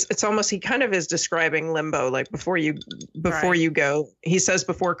 it's almost, he kind of is describing limbo, like before you go. He says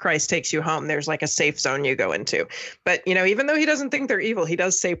before Christ takes you home, there's like a safe zone you go into. But you know, even though he doesn't think they're evil, he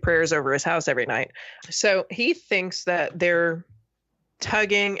does say prayers over his house every night. So he thinks that they're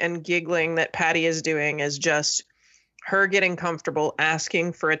tugging and giggling that Patty is doing is just her getting comfortable,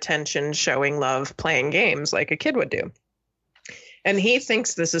 asking for attention, showing love, playing games like a kid would do. And he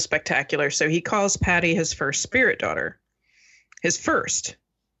thinks this is spectacular. So he calls Patty his first spirit daughter, his first,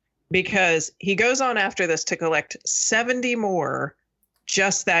 because he goes on after this to collect 70 more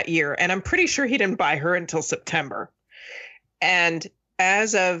just that year. And I'm pretty sure he didn't buy her until September. And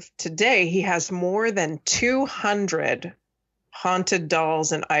as of today, he has more than 200 haunted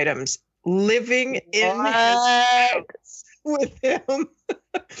dolls and items living in his house with him.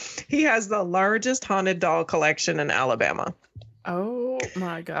 He has the largest haunted doll collection in Alabama. Oh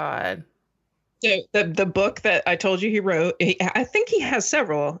my God. So the book that I told you he wrote, I think he has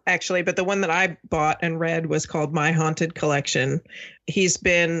several actually, but the one that I bought and read was called My Haunted Collection. He's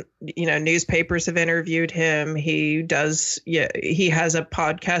been, newspapers have interviewed him. He has a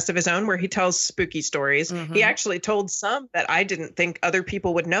podcast of his own where he tells spooky stories. Mm-hmm. He actually told some that I didn't think other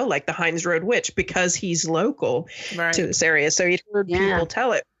people would know, like the Hines Road Witch, because he's local to this area. So he'd heard people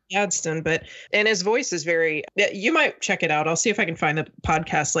tell it. Gadsden, and his voice is very, you might check it out. I'll see if I can find the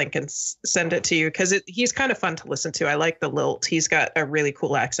podcast link and send it to you, because he's kind of fun to listen to. I like the lilt. He's got a really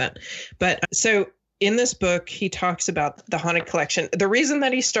cool accent. But so in this book, he talks about the haunted collection. The reason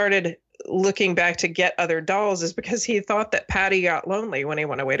that he started looking back to get other dolls is because he thought that Patty got lonely when he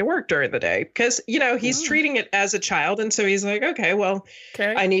went away to work during the day, because, he's treating it as a child. And so he's like, okay,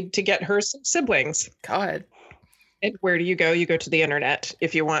 I need to get her some siblings. God. And where do you go? You go to the internet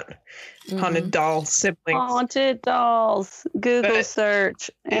if you want haunted doll siblings. Haunted dolls. Google search.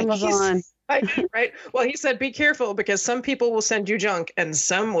 Amazon. I know, right? Well, he said, be careful, because some people will send you junk and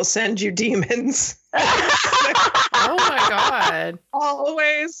some will send you demons. Oh my God.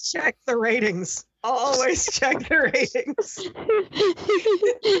 Always check the ratings. Always check the ratings.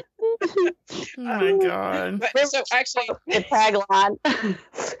 Oh my God. So actually, the tagline.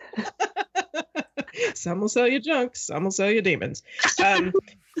 Some will sell you junk, some will sell you demons.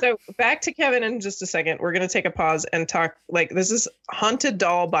 So back to Kevin in just a second. We're going to take a pause and talk, this is haunted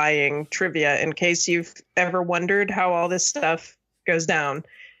doll buying trivia, in case you've ever wondered how all this stuff goes down.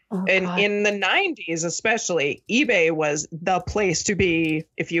 And in the 90s, especially, eBay was the place to be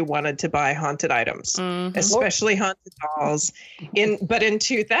if you wanted to buy haunted items, especially haunted dolls. But in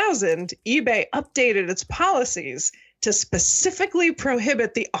 2000, eBay updated its policies to specifically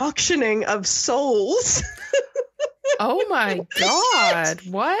prohibit the auctioning of souls. Oh my God.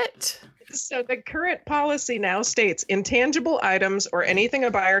 What? So the current policy now states intangible items or anything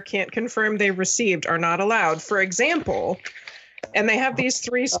a buyer can't confirm they received are not allowed. For example, and they have these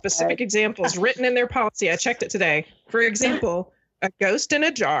 3 specific examples written in their policy. I checked it today. For example, a ghost in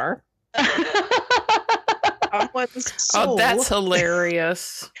a jar. Someone's soul. Oh, that's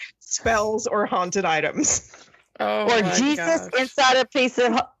hilarious. Spells or haunted items. Oh, or Jesus inside a piece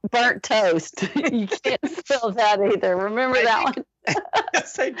of burnt toast. You can't spell that either. Remember that one?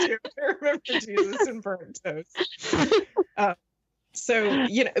 Yes, I do. I remember Jesus and burnt toast. So,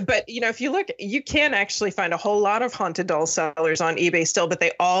 if you look, you can actually find a whole lot of haunted doll sellers on eBay still, but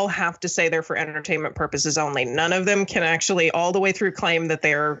they all have to say they're for entertainment purposes only. None of them can actually all the way through claim that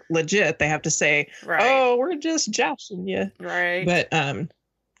they're legit. They have to say, oh, we're just joshing you. Right.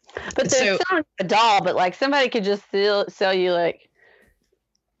 But they're selling a doll, but like somebody could just sell you like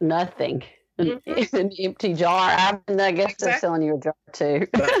nothing. An empty jar. I guess they're selling you a jar too.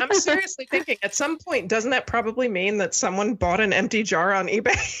 But I'm seriously thinking, at some point, doesn't that probably mean that someone bought an empty jar on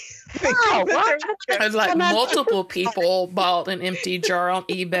eBay? Because like multiple people bought an empty jar on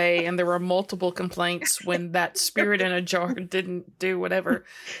eBay, and there were multiple complaints when that spirit in a jar didn't do whatever.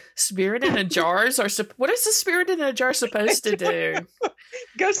 Spirit in a jars are what is the spirit in a jar supposed to do?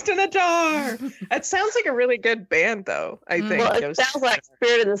 Ghost in a jar. It sounds like a really good band, though. I think it sounds like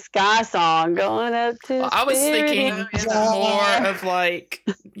Spirit in the Sky song going up to. Well, I was thinking more of like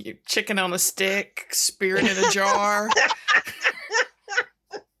chicken on a stick, spirit in a jar.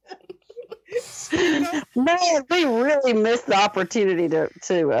 Man, we really missed the opportunity to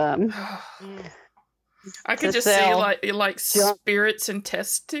I could just see like spirits in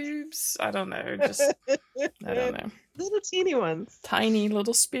test tubes. I don't know. I don't know. Little teeny ones. Tiny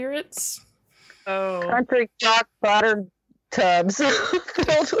little spirits. Oh. Country crock butter tubs.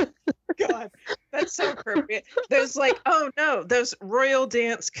 God, that's so appropriate. Those those Royal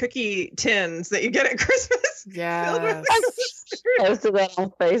Dance cookie tins that you get at Christmas. Yeah. I posted that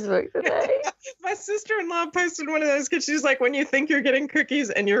on Facebook today. My sister-in-law posted one of those because she's like, when you think you're getting cookies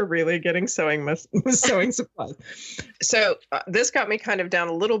and you're really getting sewing supplies. So this got me kind of down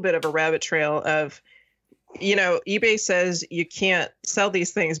a little bit of a rabbit trail of, eBay says you can't sell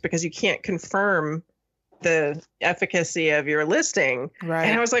these things because you can't confirm the efficacy of your listing. Right.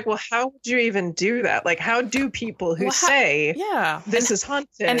 And I was like, well, how would you even do that? Like, how do people who say this is haunted?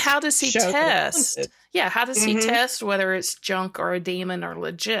 And how does he test? Yeah, how does he test whether it's junk or a demon or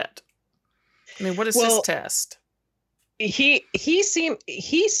legit? I mean, what is his test? He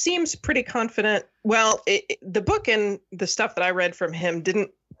seems pretty confident. Well, the book and the stuff that I read from him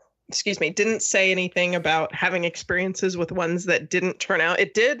didn't say anything about having experiences with ones that didn't turn out.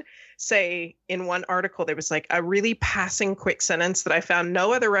 It did say in one article, there was like a really passing quick sentence that I found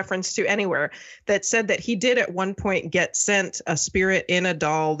no other reference to anywhere that said that he did at one point get sent a spirit in a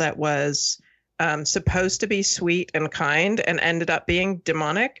doll that was supposed to be sweet and kind and ended up being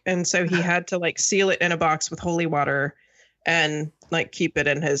demonic. And so he had to like seal it in a box with holy water and like keep it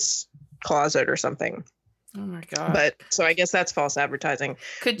in his closet or something. Oh my God. But so I guess that's false advertising.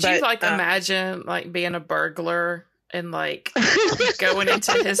 Could you imagine like being a burglar and like going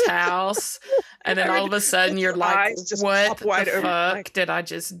into his house and then all of a sudden you're like, what the fuck did I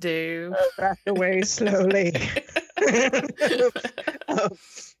just do? Back away slowly.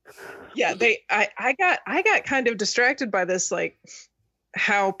 Yeah, I got kind of distracted by this, like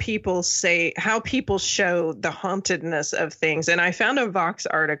how people show the hauntedness of things. And I found a Vox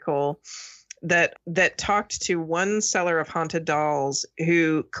article that talked to one seller of haunted dolls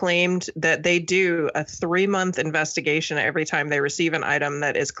who claimed that they do a 3-month investigation every time they receive an item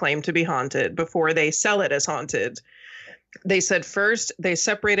that is claimed to be haunted before they sell it as haunted. They said first they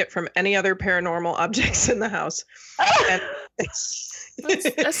separate it from any other paranormal objects in the house. And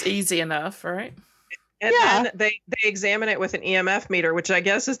that's easy enough, right? And then they examine it with an EMF meter, which I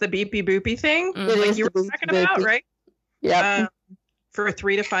guess is the beepy boopy thing, like you were talking about, right? Yeah. For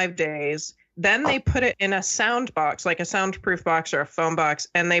 3 to 5 days. Then they put it in a sound box, like a soundproof box or a phone box,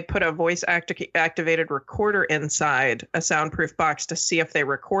 and they put a voice activated recorder inside a soundproof box to see if they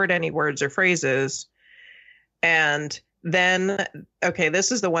record any words or phrases. And then, okay, this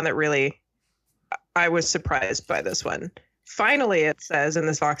is the one that really, I was surprised by this one. finally, it says in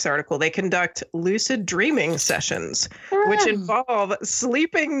this Vox article, they conduct lucid dreaming sessions, which involve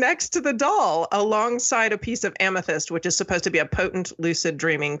sleeping next to the doll alongside a piece of amethyst, which is supposed to be a potent lucid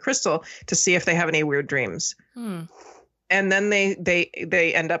dreaming crystal, to see if they have any weird dreams. And then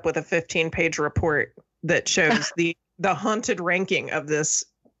they end up with a 15-page report that shows the haunted ranking of this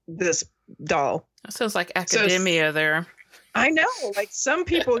doll. That sounds like academia there. I know, like some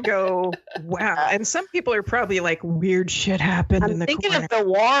people go, wow. And some people are probably like, weird shit happened in the corner. I'm thinking of the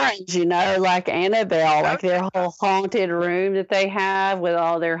Warrens, like Annabelle, like their whole haunted room that they have with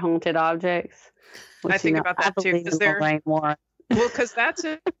all their haunted objects. Which, I think about that too. Because that's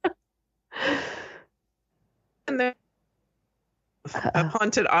it. And they're of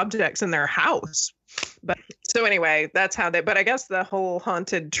haunted objects in their house. But so anyway, that's how but I guess the whole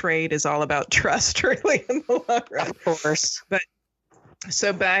haunted trade is all about trust, really, in the long run. Of course. But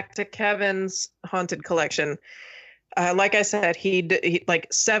so back to Kevin's haunted collection. Like I said, he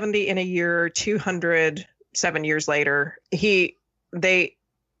like 70 in a year, 200 7 years later.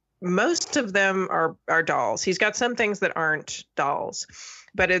 Most of them are dolls. He's got some things that aren't dolls,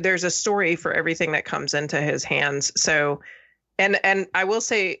 but there's a story for everything that comes into his hands. So, and I will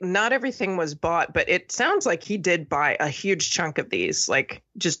say not everything was bought, but it sounds like he did buy a huge chunk of these, like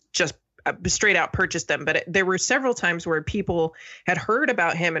just straight out purchased them. But there were several times where people had heard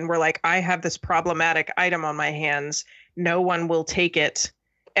about him and were like, I have this problematic item on my hands. No one will take it.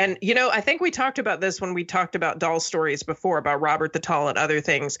 And, I think we talked about this when we talked about doll stories before, about Robert the Tall and other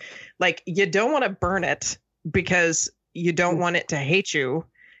things. Like, you don't want to burn it because you don't want it to hate you.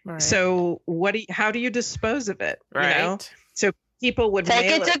 Right. So how do you dispose of it? Right. So people would take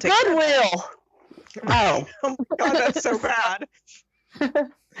mail it to Goodwill. Oh my God, that's so bad.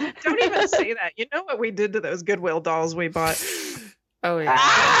 Don't even say that. You know what we did to those Goodwill dolls we bought? Oh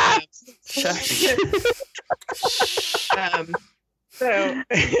yeah. Shush.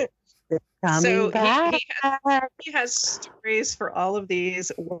 He has stories for all of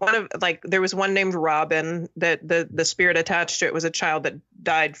these. There was one named Robin that the spirit attached to it was a child that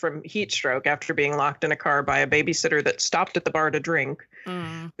died from heat stroke after being locked in a car by a babysitter that stopped at the bar to drink.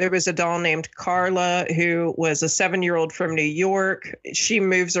 There was a doll named Carla who was a 7-year-old from New York. She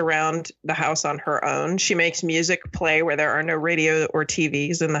moves around the house on her own. She makes music play where there are no radio or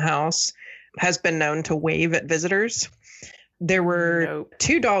TVs in the house. Has been known to wave at visitors. There were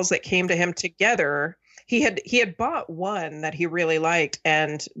 2 dolls that came to him together. He had bought one that he really liked,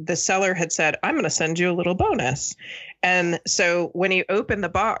 and the seller had said, I'm going to send you a little bonus. And so when he opened the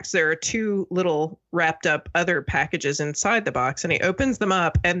box, there are 2 little wrapped up other packages inside the box, and he opens them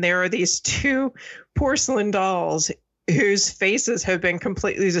up, and there are these 2 porcelain dolls whose faces have been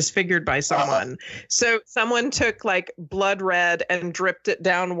completely disfigured by someone. So someone took like blood red and dripped it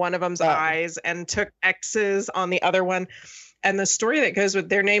down one of them's eyes and took X's on the other one. And the story that goes with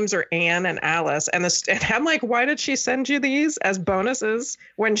their names are Anne and Alice. And I'm like, why did she send you these as bonuses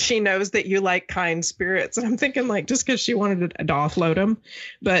when she knows that you like kind spirits? And I'm thinking like, just because she wanted to offload them.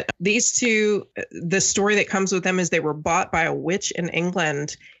 But these 2, the story that comes with them is they were bought by a witch in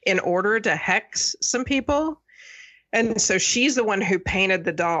England in order to hex some people. And so she's the one who painted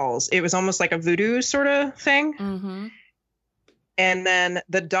the dolls. It was almost like a voodoo sort of thing. Mm-hmm. And then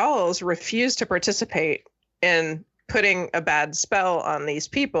the dolls refused to participate in putting a bad spell on these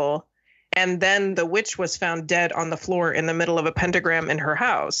people. And then the witch was found dead on the floor in the middle of a pentagram in her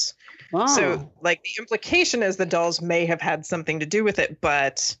house. Wow. So like the implication is the dolls may have had something to do with it,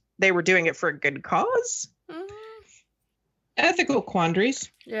 but they were doing it for a good cause. Mm-hmm. Ethical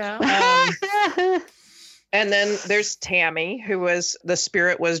quandaries. Yeah. And then there's Tammy, who was the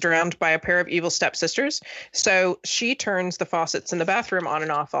spirit was drowned by a pair of evil stepsisters. So she turns the faucets in the bathroom on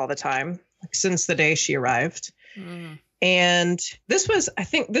and off all the time, since the day she arrived. And I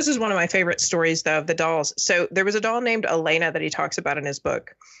think this is one of my favorite stories, though, of the dolls. So there was a doll named Elena that he talks about in his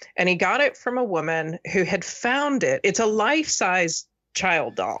book, and he got it from a woman who had found it. It's a life-size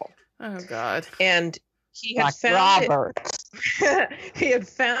child doll. Oh, God. And he had found it.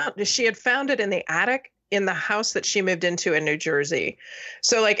 She had found it in the attic in the house that she moved into in New Jersey.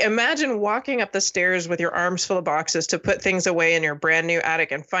 So like, imagine walking up the stairs with your arms full of boxes to put things away in your brand new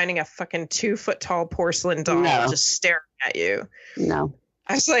attic and finding a fucking 2-foot tall porcelain doll just staring at you. No.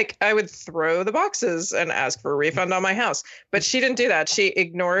 I was like, I would throw the boxes and ask for a refund on my house. But she didn't do that. She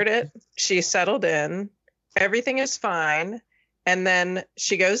ignored it. She settled in. Everything is fine. And then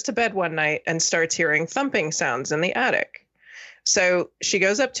she goes to bed one night and starts hearing thumping sounds in the attic. So she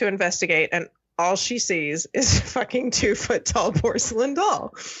goes up to investigate, and all she sees is a fucking 2-foot tall porcelain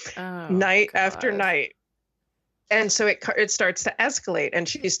doll, night after night. And so it starts to escalate, and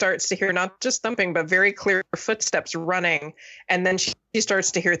she starts to hear not just thumping, but very clear footsteps running. And then she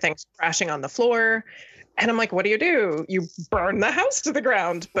starts to hear things crashing on the floor. And I'm like, what do? You burn the house to the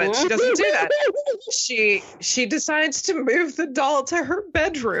ground. But she doesn't do that. She decides to move the doll to her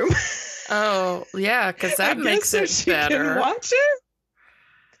bedroom. Oh, yeah, because that makes it so better. She can watch it.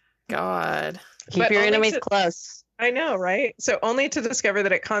 God. Keep your enemies close. I know, right? So only to discover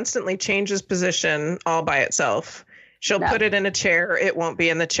that it constantly changes position all by itself. She'll put it in a chair. It won't be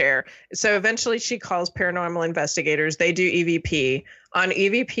in the chair. So eventually she calls paranormal investigators. They do EVP. On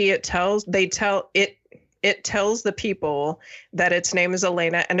EVP, it tells the people that its name is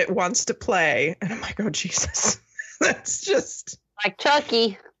Elena and it wants to play. And I'm like, oh, Jesus. That's just... Like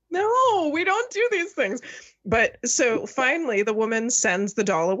Chucky. No, we don't do these things. But so finally, the woman sends the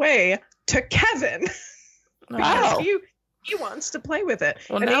doll away to Kevin. Oh. He wants to play with it.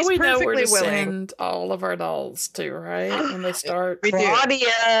 Well, and now we know where to willing. send all of our dolls to, right? When they start. Claudia.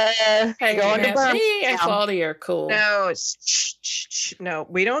 Hey, going to me and Claudia are cool. No, no,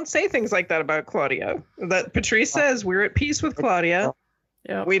 we don't say things like that about Claudia. That Patrice says we're at peace with Claudia.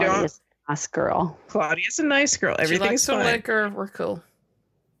 Yeah, we Claudia's don't. A nice girl. Claudia's a nice girl. Everything's fine. fine. Liquor, we're cool.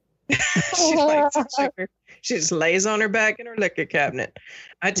 She likes sugar. She just lays on her back in her liquor cabinet.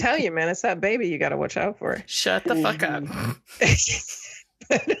 I tell you, man, it's that baby you got to watch out for. Shut the fuck up.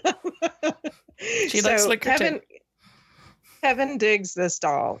 She likes liquor too. Kevin digs this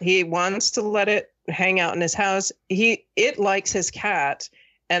doll. He wants to let it hang out in his house. It likes his cat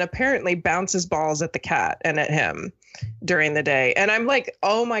and apparently bounces balls at the cat and at him during the day. And I'm like,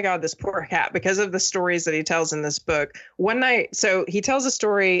 oh my God, this poor cat, because of the stories that he tells in this book. One night, so he tells a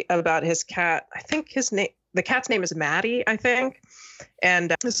story about his cat. I think the cat's name is Maddie, I think.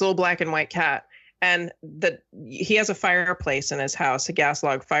 And this little black and white cat. And he has a fireplace in his house, a gas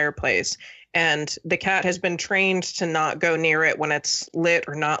log fireplace. And the cat has been trained to not go near it when it's lit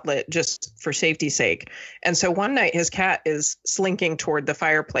or not lit, just for safety's sake. And so one night his cat is slinking toward the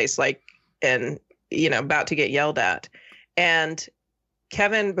fireplace, about to get yelled at. And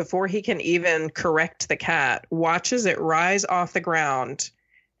Kevin, before he can even correct the cat, watches it rise off the ground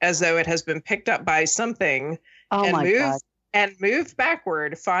as though it has been picked up by something and moved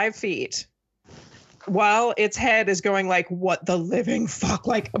backward 5 feet. While its head is going like, what the living fuck,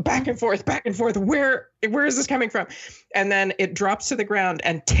 like back and forth. Where is this coming from? And then it drops to the ground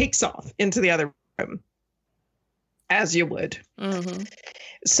and takes off into the other room, as you would. Mm-hmm.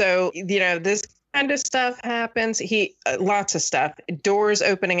 So, this kind of stuff happens. Lots of stuff. Doors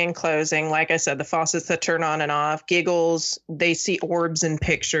opening and closing. Like I said, the faucets that turn on and off. Giggles. They see orbs in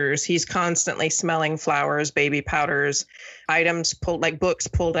pictures. He's constantly smelling flowers, baby powders, items pulled, like books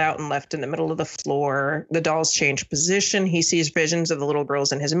pulled out and left in the middle of the floor. The dolls change position. He sees visions of the little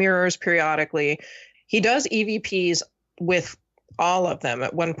girls in his mirrors periodically. He does EVPs with all of them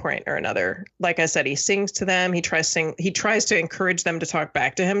at one point or another. Like I said, he sings to them. He tries to encourage them to talk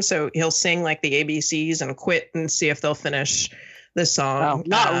back to him. So he'll sing like the ABCs and quit and see if they'll finish the song.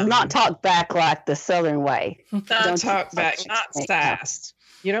 Not talk back like the Southern way. Not talk back. Not sass.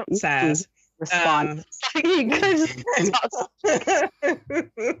 You don't sass. Respond.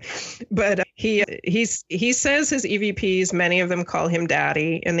 But he says his EVPs. Many of them call him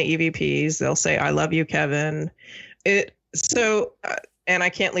daddy in the EVPs. They'll say, "I love you, Kevin." And I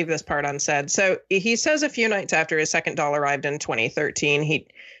can't leave this part unsaid. So he says a few nights after his second doll arrived in 2013, he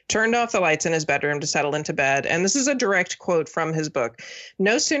turned off the lights in his bedroom to settle into bed. And this is a direct quote from his book.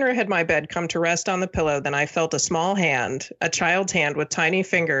 "No sooner had my bed come to rest on the pillow than I felt a small hand, a child's hand with tiny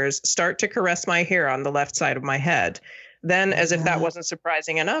fingers, start to caress my hair on the left side of my head. Then, as if that wasn't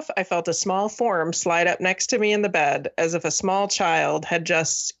surprising enough, I felt a small form slide up next to me in the bed, as if a small child had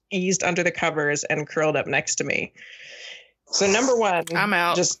just eased under the covers and curled up next to me." So number one, I'm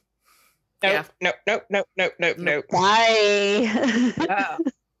out. Just nope. Bye.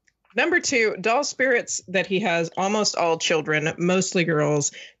 Number two, doll spirits that he has almost all children, mostly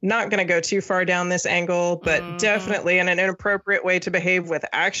girls. Not going to go too far down this angle, but definitely in an inappropriate way to behave with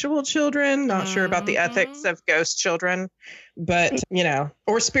actual children. Not sure about the ethics of ghost children, but,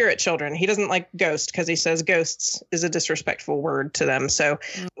 or spirit children. He doesn't like ghost because he says ghosts is a disrespectful word to them. So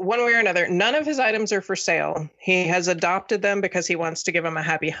one way or another, none of his items are for sale. He has adopted them because he wants to give them a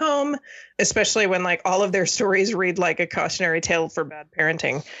happy home, especially when like all of their stories read like a cautionary tale for bad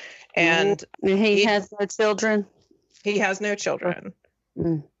parenting. And he has no children. He has no children.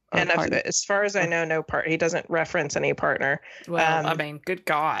 And as far as I know, he doesn't reference any partner. Well, good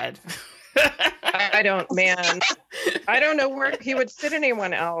God. I don't know where he would fit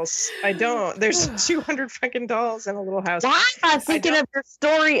anyone else. I don't. There's 200 fucking dolls in a little house. Why am I thinking of the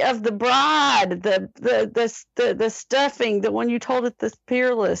story of the bride, the stuffing, the one you told at the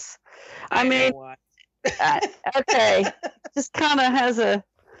Peerless? I mean, okay, just kind of has a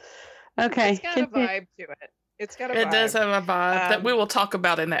okay. It's got a vibe to it. It's got a vibe. It does have a vibe that we will talk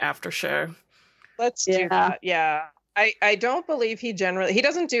about in the after show. Let's do that. Yeah. I don't believe he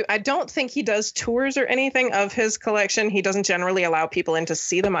doesn't do, I don't think he does tours or anything of his collection. He doesn't generally allow people in to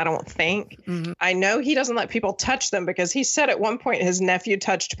see them, I don't think. Mm-hmm. I know he doesn't let people touch them because he said at one point his nephew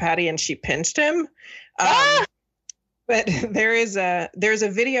touched Patty and she pinched him. But there's a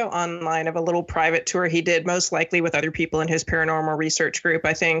video online of a little private tour he did, most likely with other people in his paranormal research group,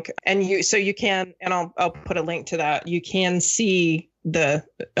 I think. And you can, and I'll put a link to that. You can see the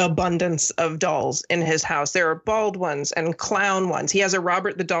abundance of dolls in his house. There are bald ones and clown ones. He has a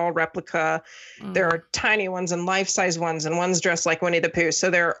Robert the Doll replica. There are tiny ones and life-size ones, and one's dressed like Winnie the Pooh. So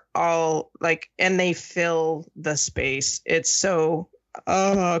they're all like, and they fill the space. It's so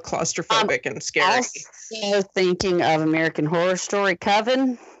claustrophobic and scary. Also thinking of American Horror Story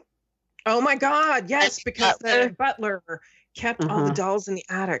Coven. Oh my God, yes, because the butler kept all the dolls in the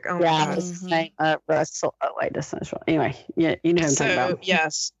attic. Oh my God. His name Russell. Oh wait, that's not right. Anyway, yeah, you know what I'm talking about.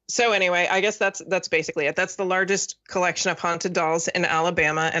 Yes. So anyway, I guess that's basically it. That's the largest collection of haunted dolls in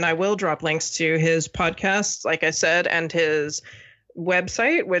Alabama, and I will drop links to his podcast, like I said, and his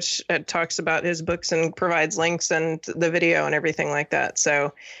website, which talks about his books and provides links and the video and everything like that.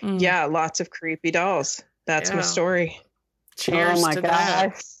 So yeah, lots of creepy dolls. That's my story. Cheers. Oh my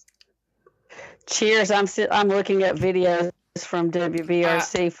gosh. Cheers. I'm looking at videos from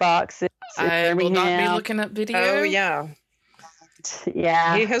WVRC Fox. I will not be looking at video. Oh yeah.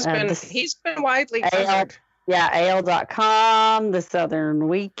 Yeah. He's been widely covered. AL.com, The Southern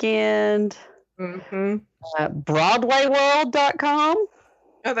Weekend. Mm-hmm. BroadwayWorld.com.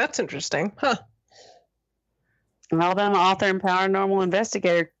 Oh, that's interesting. Huh. Alabama author and paranormal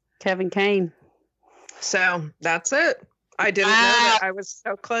investigator Kevin Kane. So that's it. I didn't know that I was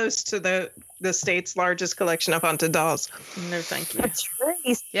so close to the state's largest collection of haunted dolls. No, thank you.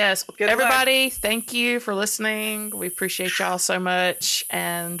 Patrice. Yes, everybody, thank you for listening. We appreciate y'all so much,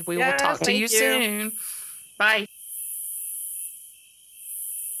 and we will talk to you soon. Bye.